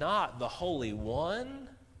 was not the Holy One,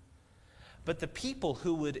 but the people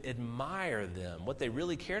who would admire them. What they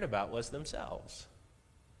really cared about was themselves.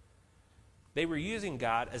 They were using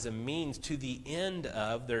God as a means to the end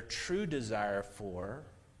of their true desire for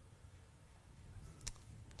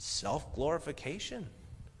self-glorification.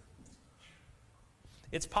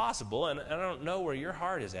 It's possible, and I don't know where your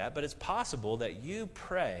heart is at, but it's possible that you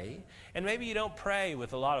pray, and maybe you don't pray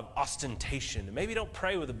with a lot of ostentation, and maybe you don't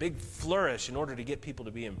pray with a big flourish in order to get people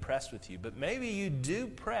to be impressed with you, but maybe you do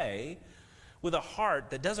pray with a heart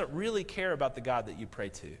that doesn't really care about the God that you pray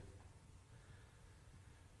to.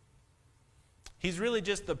 He's really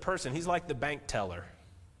just the person. He's like the bank teller.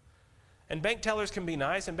 And bank tellers can be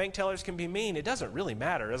nice and bank tellers can be mean. It doesn't really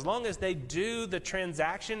matter as long as they do the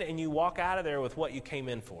transaction and you walk out of there with what you came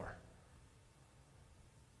in for.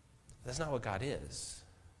 That's not what God is.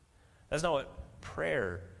 That's not what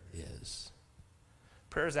prayer is.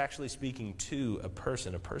 Prayer is actually speaking to a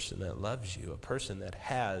person that loves you, a person that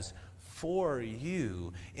has for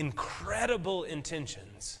you incredible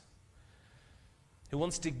intentions, who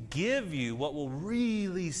wants to give you what will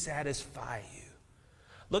really satisfy you.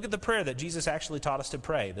 Look at the prayer that Jesus actually taught us to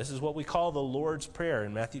pray. This is what we call the Lord's Prayer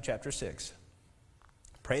in Matthew chapter 6.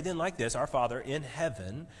 Pray then like this: Our Father in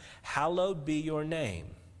heaven, hallowed be your name.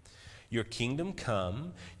 Your kingdom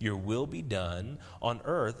come, your will be done on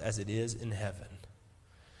earth as it is in heaven.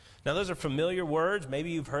 Now those are familiar words.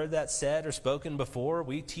 Maybe you've heard that said or spoken before.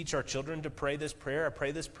 We teach our children to pray this prayer. I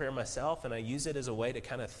pray this prayer myself, and I use it as a way to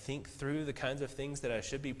kind of think through the kinds of things that I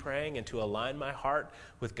should be praying and to align my heart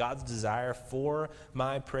with God's desire for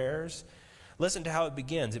my prayers. Listen to how it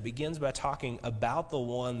begins. It begins by talking about the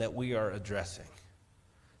one that we are addressing.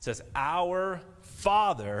 It says, Our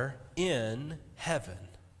Father in heaven.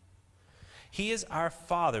 He is our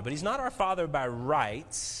Father, but He's not our Father by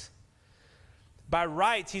rights. By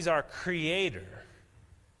rights, He's our Creator.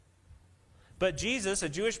 But Jesus, a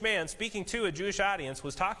Jewish man speaking to a Jewish audience,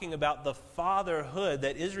 was talking about the fatherhood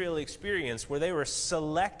that Israel experienced, where they were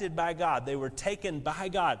selected by God. They were taken by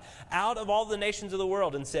God out of all the nations of the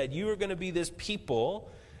world and said, you are going to be this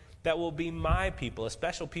people that will be my people, a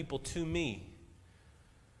special people to me.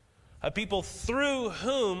 A people through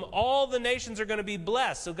whom all the nations are going to be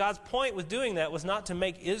blessed. So God's point with doing that was not to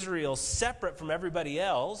make Israel separate from everybody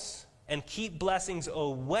else and keep blessings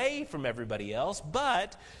away from everybody else,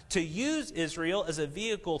 but to use Israel as a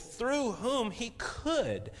vehicle through whom He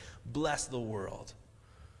could bless the world.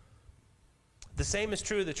 The same is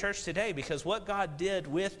true of the church today, because what God did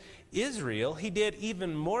with Israel, He did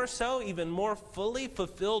even more so, even more fully,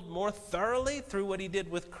 fulfilled more thoroughly through what He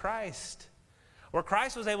did with Christ. Where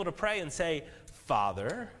Christ was able to pray and say,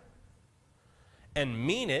 Father, and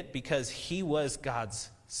mean it because He was God's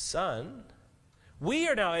Son, we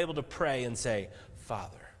are now able to pray and say,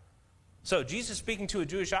 Father. So Jesus speaking to a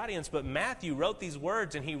Jewish audience, but Matthew wrote these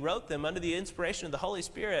words, and he wrote them under the inspiration of the Holy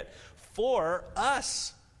Spirit for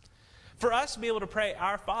us. For us to be able to pray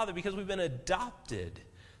our Father because we've been adopted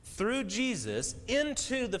through Jesus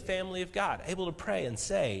into the family of God, able to pray and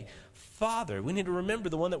say, Father. We need to remember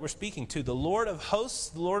the one that we're speaking to, the Lord of hosts,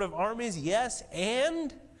 the Lord of armies, yes,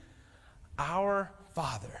 and our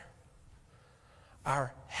Father,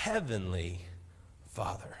 our heavenly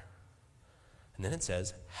Father. And then it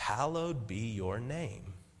says, hallowed be your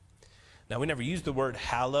name. Now, we never use the word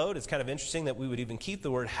hallowed. It's kind of interesting that we would even keep the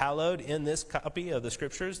word hallowed in this copy of the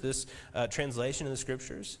Scriptures, this translation of the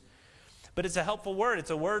Scriptures. But it's a helpful word. It's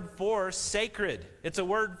a word for sacred. It's a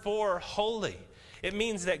word for holy. It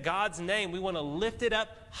means that God's name, we want to lift it up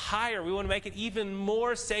higher. We want to make it even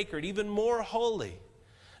more sacred, even more holy.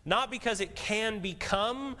 Not because it can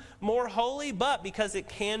become more holy, but because it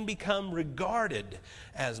can become regarded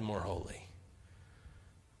as more holy.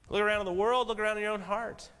 Look around in the world, look around in your own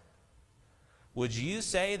heart. Would you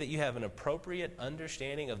say that you have an appropriate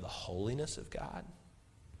understanding of the holiness of God?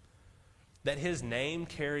 That His name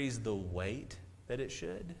carries the weight that it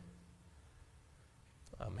should?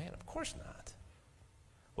 Oh man, of course not.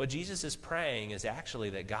 What Jesus is praying is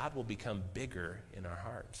actually that God will become bigger in our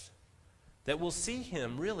hearts. That we'll see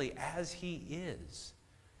Him really as He is.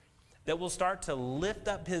 That we'll start to lift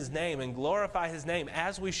up His name and glorify His name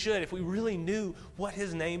as we should if we really knew what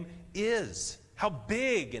His name is. How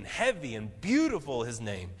big and heavy and beautiful His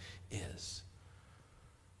name is.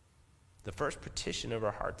 The first petition of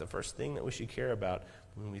our heart, the first thing that we should care about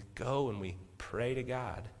when we go and we pray to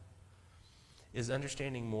God is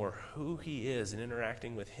understanding more who He is and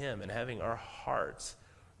interacting with Him and having our hearts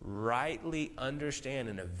rightly understand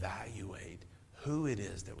and evaluate who it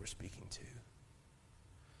is that we're speaking to.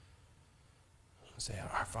 Say,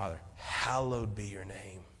 our Father, hallowed be your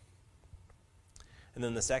name. And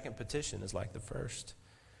then the second petition is like the first.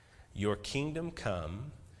 Your kingdom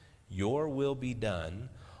come, your will be done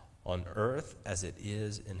on earth as it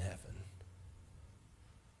is in heaven.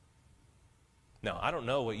 Now, I don't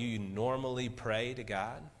know what you normally pray to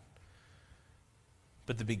God,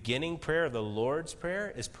 but the beginning prayer of the Lord's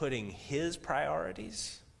Prayer is putting His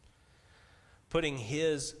priorities, putting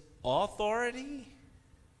His authority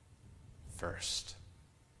first.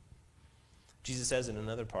 Jesus says in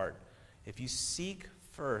another part, if you seek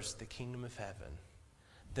first the kingdom of heaven,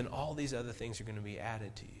 then all these other things are going to be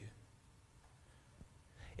added to you.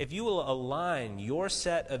 If you will align your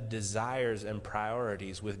set of desires and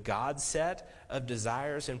priorities with God's set of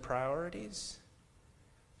desires and priorities,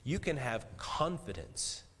 you can have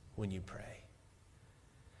confidence when you pray.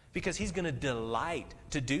 Because He's going to delight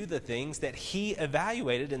to do the things that He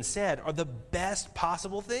evaluated and said are the best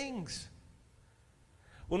possible things.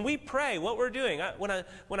 When we pray, what we're doing,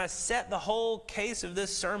 when I set the whole case of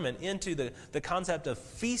this sermon into the concept of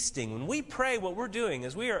feasting, when we pray, what we're doing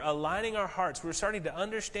is we are aligning our hearts. We're starting to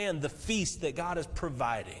understand the feast that God is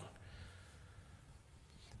providing.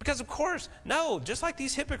 Because, of course, no, just like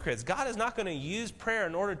these hypocrites, God is not going to use prayer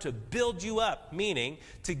in order to build you up, meaning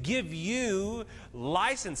to give you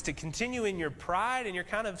license to continue in your pride and your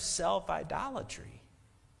kind of self-idolatry.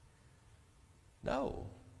 No.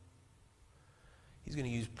 He's going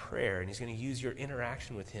to use prayer, and He's going to use your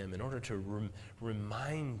interaction with Him in order to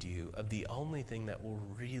remind you of the only thing that will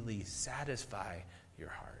really satisfy your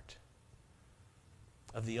heart,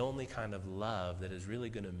 of the only kind of love that is really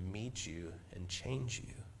going to meet you and change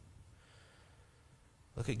you.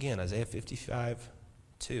 Look again, Isaiah 55:2.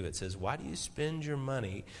 It says, why do you spend your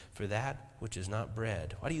money for that which is not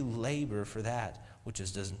bread? Why do you labor for that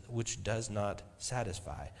which does not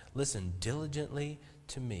satisfy? Listen diligently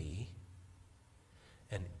to me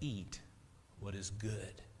and eat what is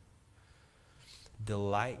good.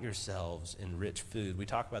 Delight yourselves in rich food. We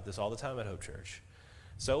talk about this all the time at Hope Church.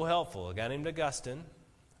 So helpful. A guy named Augustine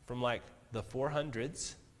from like the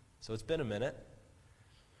 400s, so it's been a minute.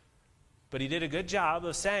 But he did a good job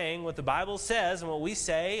of saying what the Bible says and what we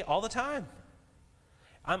say all the time.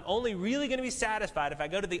 I'm only really going to be satisfied if I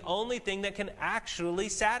go to the only thing that can actually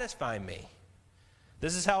satisfy me.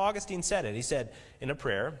 This is how Augustine said it. He said in a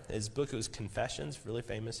prayer, his book was Confessions, really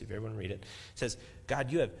famous if you ever want to read it. He says,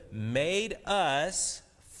 God, you have made us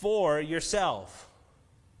for yourself.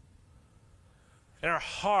 And our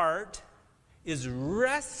heart is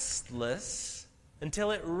restless until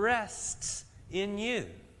it rests in you.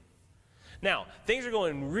 Now, things are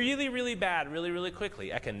going really, really bad really, really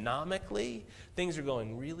quickly. Economically, things are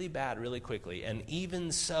going really bad really quickly. And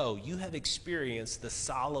even so, you have experienced the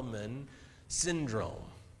Solomon syndrome.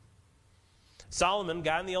 Solomon,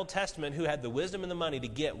 guy in the Old Testament who had the wisdom and the money to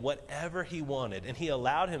get whatever he wanted, and he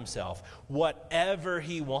allowed himself whatever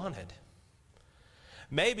he wanted.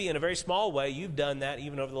 Maybe in a very small way, you've done that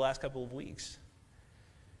even over the last couple of weeks.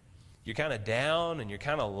 you're kind of down and you're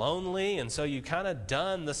kind of lonely, and so you kind of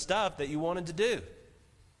done the stuff that you wanted to do.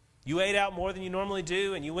 You ate out more than you normally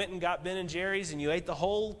do, and you went and got Ben & Jerry's, and you ate the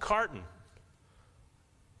whole carton.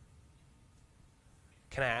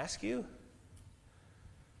 Can I ask you,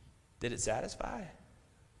 did it satisfy?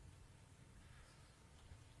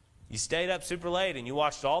 You stayed up super late and you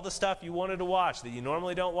watched all the stuff you wanted to watch that you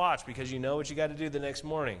normally don't watch because you know what you got to do the next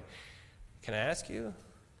morning. Can I ask you,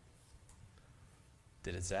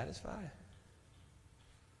 did it satisfy?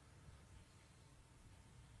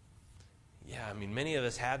 Yeah, I mean, many of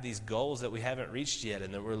us have these goals that we haven't reached yet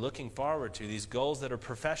and that we're looking forward to, these goals that are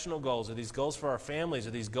professional goals, or these goals for our families,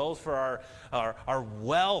 or these goals for our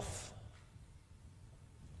wealth.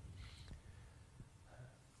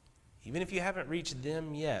 Even if you haven't reached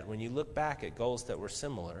them yet, when you look back at goals that were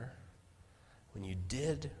similar, when you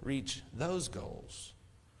did reach those goals,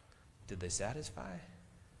 did they satisfy?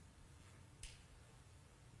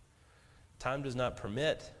 Time does not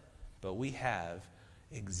permit, but we have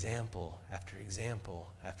example after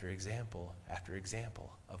example after example after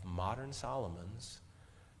example of modern Solomons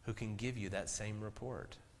who can give you that same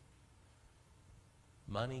report.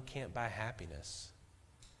 Money can't buy happiness.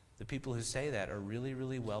 The people who say that are really,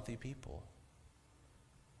 really wealthy people.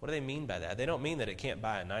 What do they mean by that? They don't mean that it can't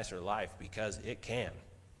buy a nicer life, because it can.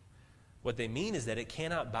 What they mean is that it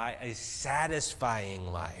cannot buy a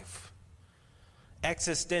satisfying life.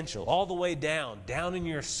 Existential, all the way down in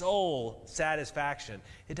your soul satisfaction.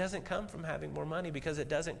 It doesn't come from having more money, because it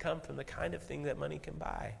doesn't come from the kind of thing that money can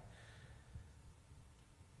buy.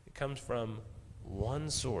 It comes from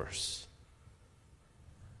one source,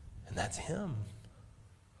 and that's Him.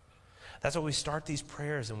 That's why we start these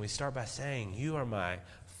prayers, and we start by saying, you are my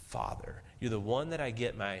Father. You're the one that I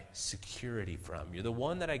get my security from. You're the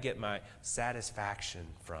one that I get my satisfaction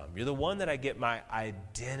from. You're the one that I get my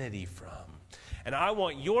identity from. And I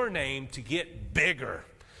want your name to get bigger.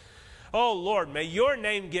 Oh, Lord, may your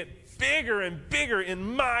name get bigger and bigger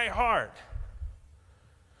in my heart.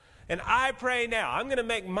 And I pray now, I'm going to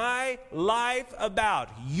make my life about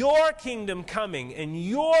your kingdom coming and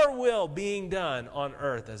your will being done on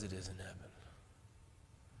earth as it is in heaven.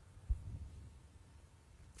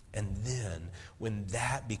 And then, when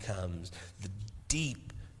that becomes the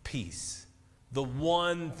deep peace, the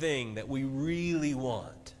one thing that we really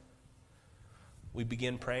want, we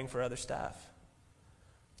begin praying for other stuff.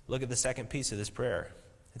 Look at the second piece of this prayer.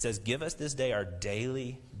 It says, give us this day our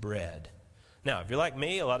daily bread. Now, if you're like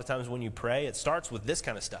me, a lot of times when you pray, it starts with this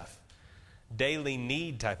kind of stuff. Daily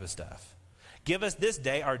need type of stuff. Give us this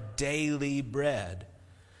day our daily bread.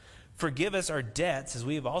 Forgive us our debts as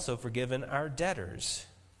we have also forgiven our debtors.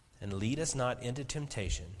 And lead us not into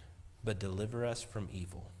temptation, but deliver us from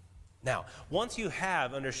evil. Now, once you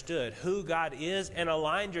have understood who God is and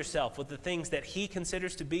aligned yourself with the things that He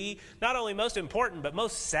considers to be not only most important, but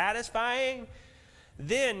most satisfying,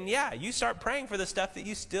 then, you start praying for the stuff that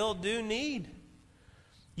you still do need.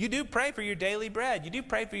 You do pray for your daily bread. You do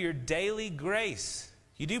pray for your daily grace.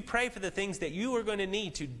 You do pray for the things that you are going to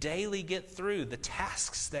need to daily get through, the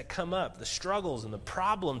tasks that come up, the struggles and the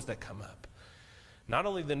problems that come up. Not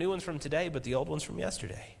only the new ones from today, but the old ones from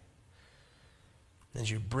yesterday. As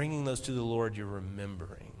you're bringing those to the Lord, you're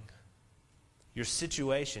remembering. Your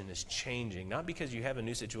situation is changing, not because you have a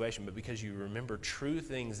new situation, but because you remember true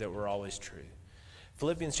things that were always true.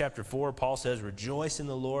 Philippians chapter 4, Paul says, rejoice in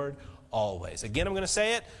the Lord always. Again, I'm going to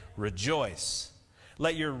say it, rejoice.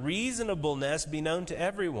 Let your reasonableness be known to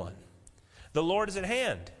everyone. The Lord is at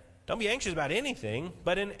hand. Don't be anxious about anything,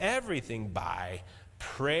 but in everything by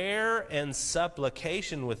prayer and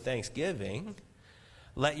supplication with thanksgiving,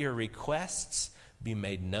 let your requests be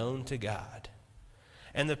made known to God.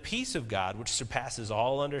 And the peace of God, which surpasses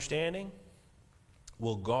all understanding,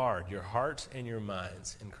 will guard your hearts and your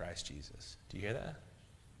minds in Christ Jesus. Do you hear that?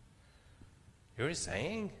 You hear what he's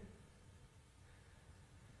saying?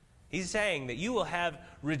 He's saying that you will have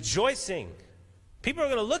rejoicing. People are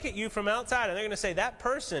going to look at you from outside and they're going to say, that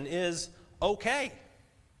person is okay.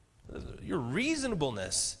 Your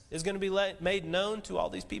reasonableness is going to be made known to all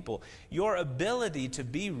these people. Your ability to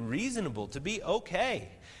be reasonable, to be okay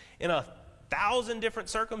in 1,000 different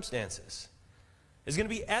circumstances is going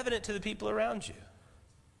to be evident to the people around you.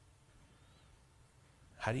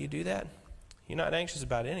 How do you do that? You're not anxious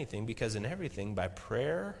about anything, because in everything, by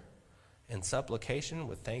prayer and supplication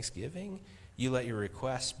with thanksgiving, you let your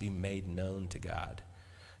requests be made known to God.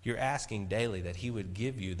 You're asking daily that He would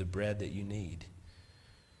give you the bread that you need.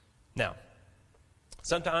 Now,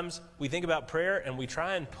 sometimes we think about prayer and we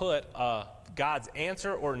try and put God's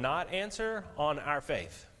answer or not answer on our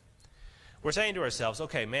faith. We're saying to ourselves,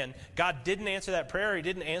 okay, man, God didn't answer that prayer. He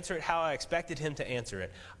didn't answer it how I expected him to answer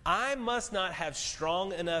it. I must not have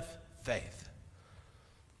strong enough faith.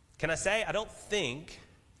 Can I say, I don't think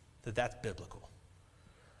that that's biblical.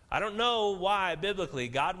 I don't know why, biblically,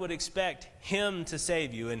 God would expect him to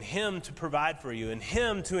save you and him to provide for you and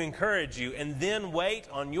him to encourage you and then wait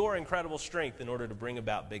on your incredible strength in order to bring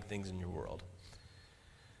about big things in your world.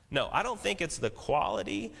 No, I don't think it's the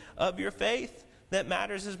quality of your faith that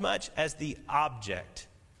matters as much as the object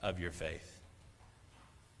of your faith.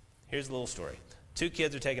 Here's a little story. 2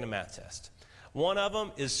 kids are taking a math test. One of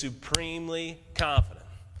them is supremely confident.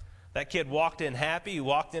 That kid walked in happy, he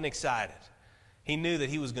walked in excited. He knew that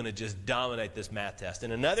he was going to just dominate this math test.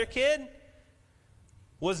 And another kid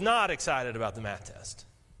was not excited about the math test.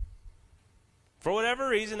 For whatever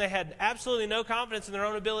reason, they had absolutely no confidence in their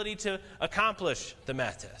own ability to accomplish the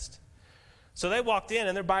math test. So they walked in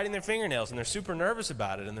and they're biting their fingernails and they're super nervous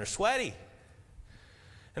about it and they're sweaty.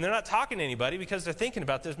 And they're not talking to anybody because they're thinking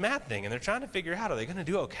about this math thing and they're trying to figure out, are they going to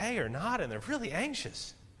do okay or not? And they're really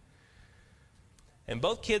anxious. And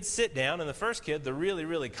both kids sit down, and the first kid, the really,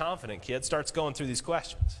 really confident kid, starts going through these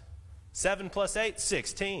questions. 7 plus 8,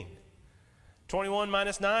 16. 21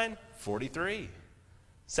 minus 9, 43.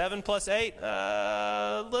 7 plus 8,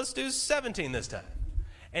 let's do 17 this time.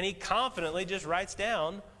 And he confidently just writes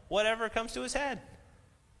down whatever comes to his head.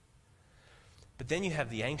 But then you have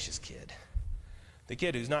the anxious kid, the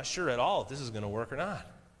kid who's not sure at all if this is going to work or not.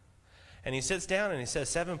 And he sits down and he says,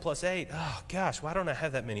 7 plus 8, oh gosh, why don't I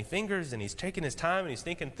have that many fingers? And he's taking his time and he's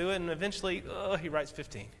thinking through it, and eventually, he writes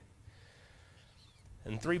 15.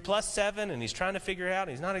 And 3 plus 7, and he's trying to figure out,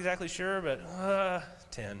 he's not exactly sure,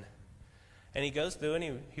 but 10. And he goes through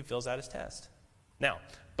and he fills out his test. Now,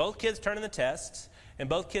 both kids turn in the tests, and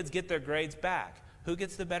both kids get their grades back. Who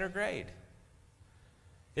gets the better grade?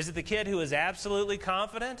 Is it the kid who is absolutely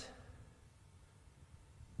confident?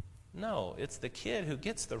 No, it's the kid who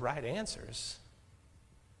gets the right answers.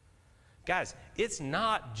 Guys, it's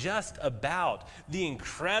not just about the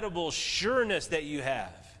incredible sureness that you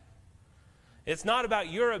have. It's not about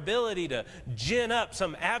your ability to gin up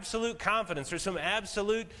some absolute confidence or some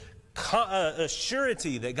absolute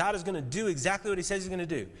surety that God is going to do exactly what he says he's going to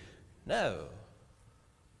do. No.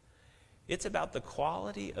 It's about the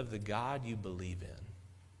quality of the God you believe in.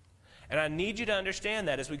 And I need you to understand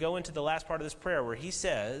that as we go into the last part of this prayer where he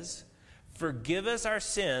says, forgive us our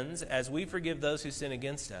sins as we forgive those who sin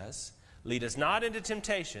against us. Lead us not into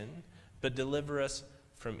temptation, but deliver us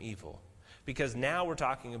from evil. Because now we're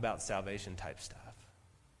talking about salvation type stuff.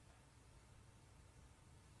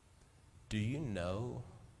 Do you know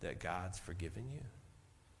that God's forgiven you?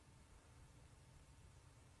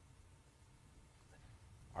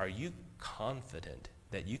 Are you confident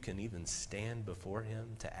that you can even stand before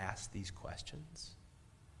him to ask these questions?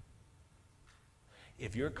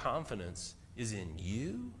 If your confidence is in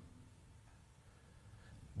you,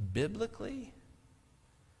 biblically,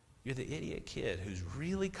 you're the idiot kid who's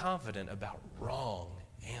really confident about wrong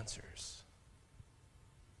answers.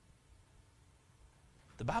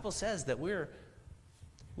 The Bible says that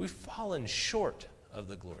we've fallen short of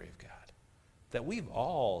the glory of God, that we've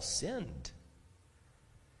all sinned.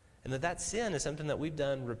 And that sin is something that we've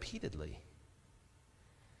done repeatedly.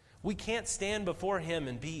 We can't stand before him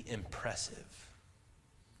and be impressive.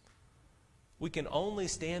 We can only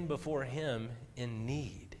stand before him in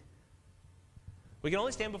need. We can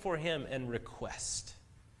only stand before him and request.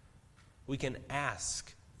 We can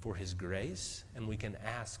ask for his grace, and we can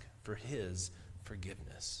ask for his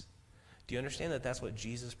forgiveness. Do you understand that that's what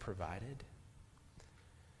Jesus provided?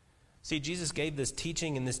 See, Jesus gave this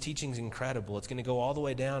teaching, and this teaching's incredible. It's going to go all the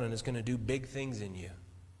way down, and it's going to do big things in you.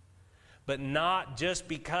 But not just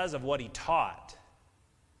because of what he taught.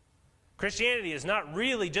 Christianity is not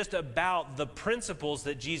really just about the principles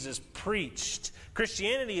that Jesus preached.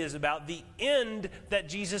 Christianity is about the end that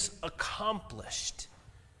Jesus accomplished,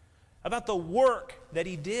 about the work that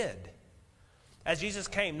he did. As Jesus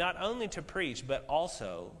came not only to preach, but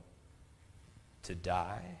also to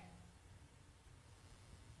die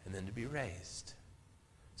and then to be raised.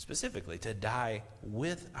 Specifically, to die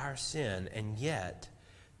with our sin and yet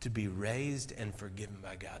to be raised and forgiven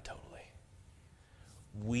by God totally.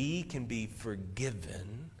 We can be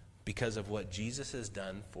forgiven because of what Jesus has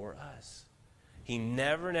done for us. He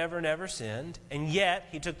never sinned, and yet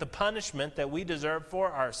he took the punishment that we deserve for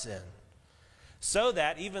our sin. So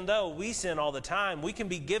that even though we sin all the time, we can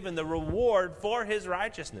be given the reward for his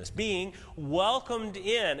righteousness, being welcomed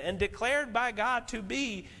in and declared by God to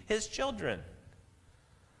be his children.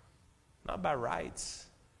 Not by rights,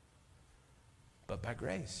 but by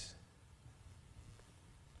grace.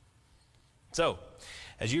 So,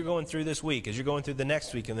 As you're going through this week, as you're going through the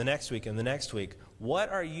next week and the next week and the next week, what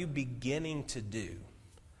are you beginning to do?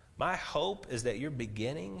 My hope is that you're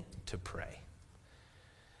beginning to pray.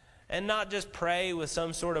 And not just pray with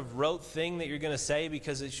some sort of rote thing that you're going to say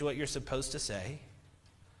because it's what you're supposed to say,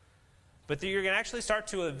 but that you're going to actually start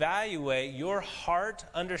to evaluate your heart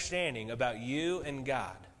understanding about you and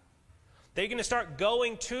God. That you're going to start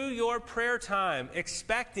going to your prayer time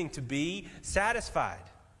expecting to be satisfied.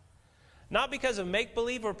 Not because of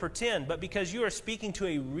make-believe or pretend, but because you are speaking to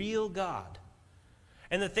a real God.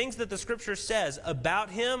 And the things that the Scripture says about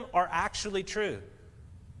Him are actually true.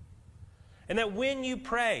 And that when you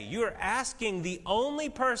pray, you are asking the only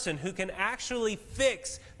person who can actually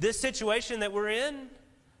fix this situation that we're in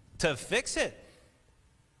to fix it.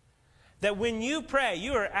 That when you pray,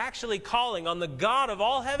 you are actually calling on the God of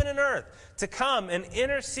all heaven and earth to come and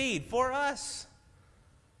intercede for us.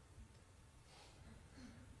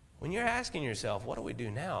 When you're asking yourself, what do we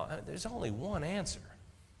do now? There's only one answer.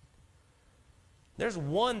 There's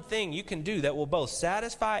one thing you can do that will both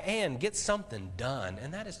satisfy and get something done,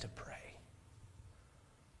 and that is to pray.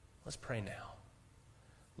 Let's pray now.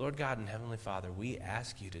 Lord God and Heavenly Father, we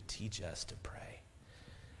ask you to teach us to pray.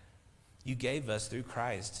 You gave us through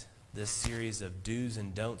Christ this series of do's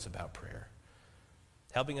and don'ts about prayer,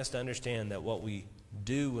 helping us to understand that what we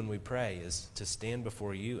do when we pray is to stand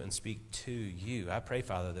before you and speak to you. I pray,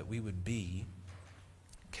 Father, that we would be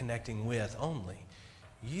connecting with only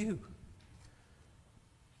you.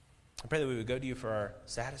 I pray that we would go to you for our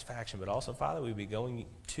satisfaction, but also, Father, we would be going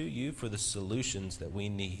to you for the solutions that we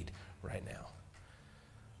need right now.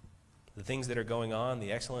 The things that are going on,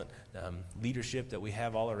 the excellent leadership that we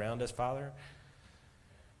have all around us, Father,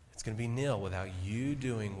 it's going to be nil without you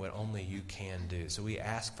doing what only you can do. So we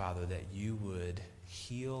ask, Father, that you would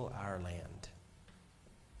heal our land.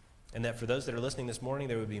 And that for those that are listening this morning,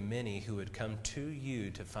 there would be many who would come to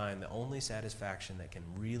you to find the only satisfaction that can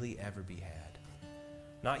really ever be had.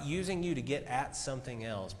 Not using you to get at something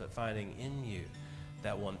else, but finding in you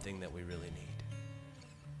that one thing that we really need.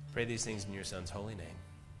 Pray these things in your Son's holy name.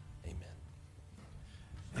 Amen.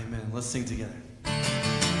 Amen. Let's sing together.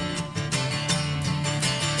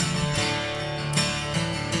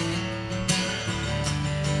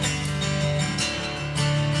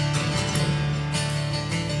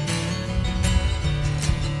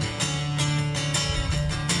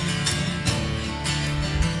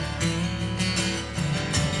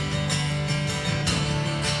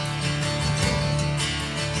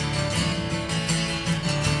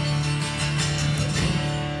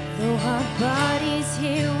 Though our bodies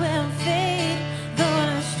here will fade, though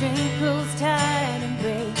our strength grows tired and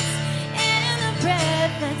breaks, and the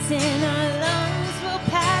breath that's in our lungs will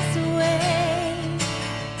pass away.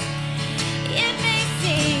 It may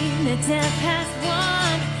seem that death has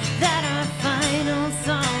won, that our final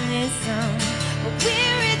song is sung, but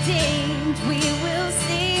we're redeemed, we will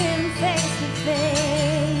see Him face to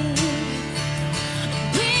face.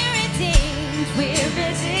 We're redeemed, we're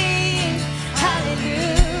redeemed,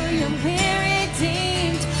 hallelujah. We're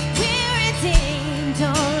redeemed,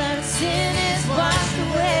 all our sin is washed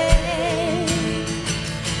away.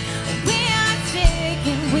 We are sick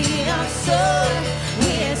and we are sore,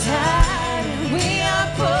 we are tired and we are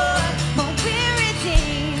poor, but we're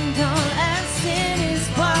redeemed, all our sin is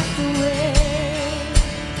washed away.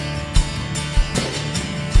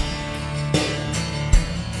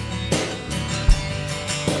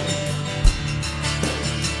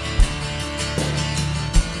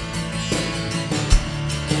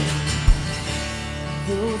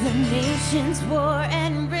 Though the nations war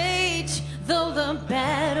and rage, though the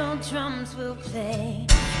battle drums will play,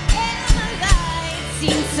 and the light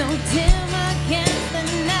seems so dim against the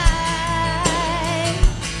night,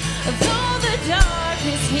 though the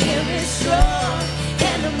darkness here is strong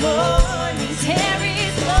and the morning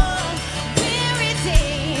tarries long, we're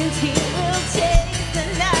redeemed, He will take the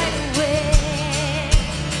night away.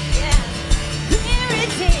 Yeah. We're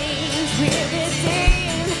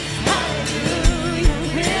redeemed, hallelujah.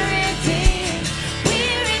 We're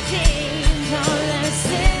redeemed, all our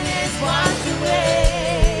sin is washed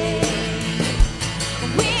away.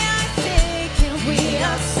 We are sick and we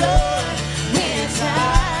are sore, we are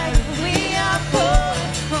tired, we are poor,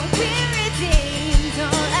 but we're redeemed,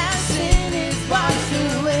 all our sin is washed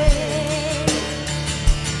away.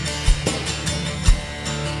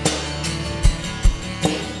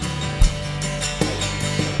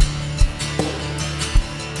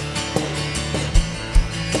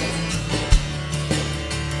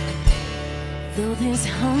 Though there's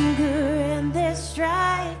hunger and there's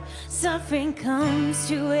strife, suffering comes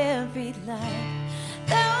to every life.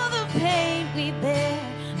 Though the pain we bear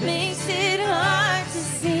makes it hard to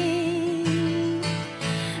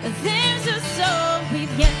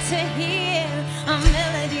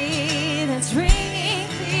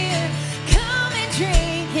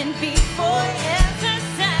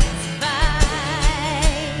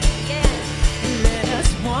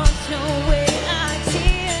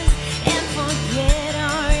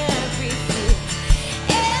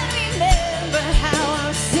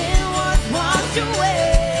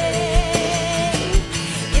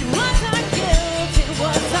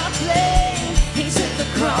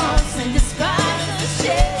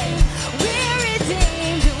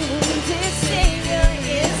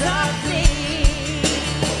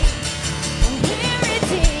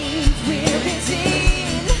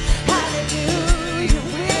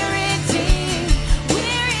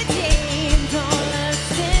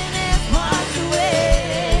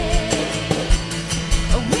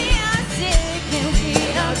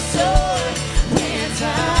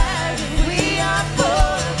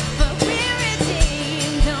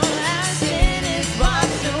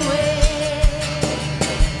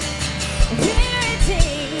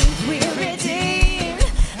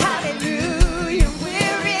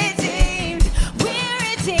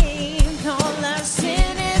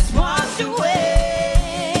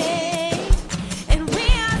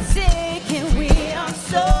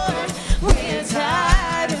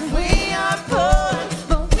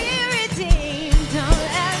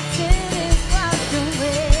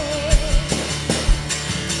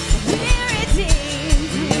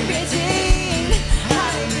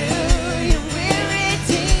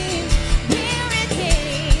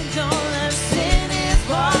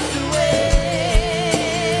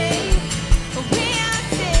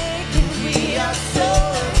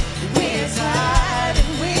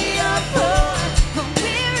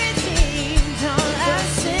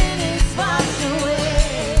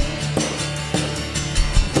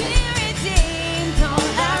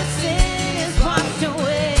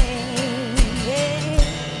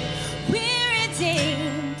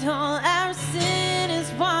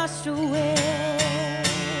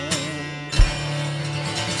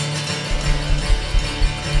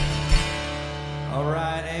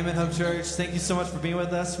Church. Thank you so much for being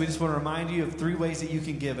with us. We just want to remind you of 3 ways that you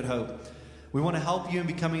can give at Hope. We want to help you in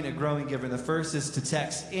becoming a growing giver. The first is to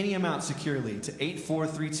text any amount securely to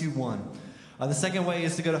 84321. The second way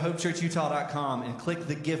is to go to hopechurchutah.com and click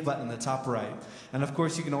the give button in the top right. And of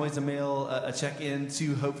course, you can always mail a check in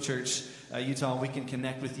to Hope Church Utah, and we can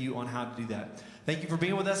connect with you on how to do that. Thank you for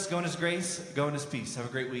being with us. Go in His grace, go in His peace. Have a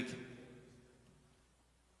great week.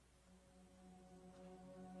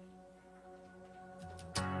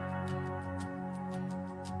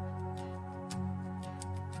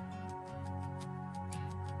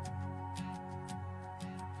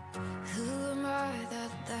 Who am I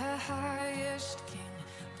that the highest king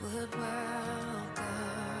would welcome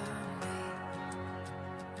me?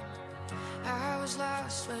 I was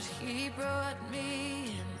lost, but He brought me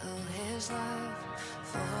in. Oh, His love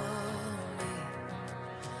for me.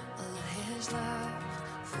 Oh, His love.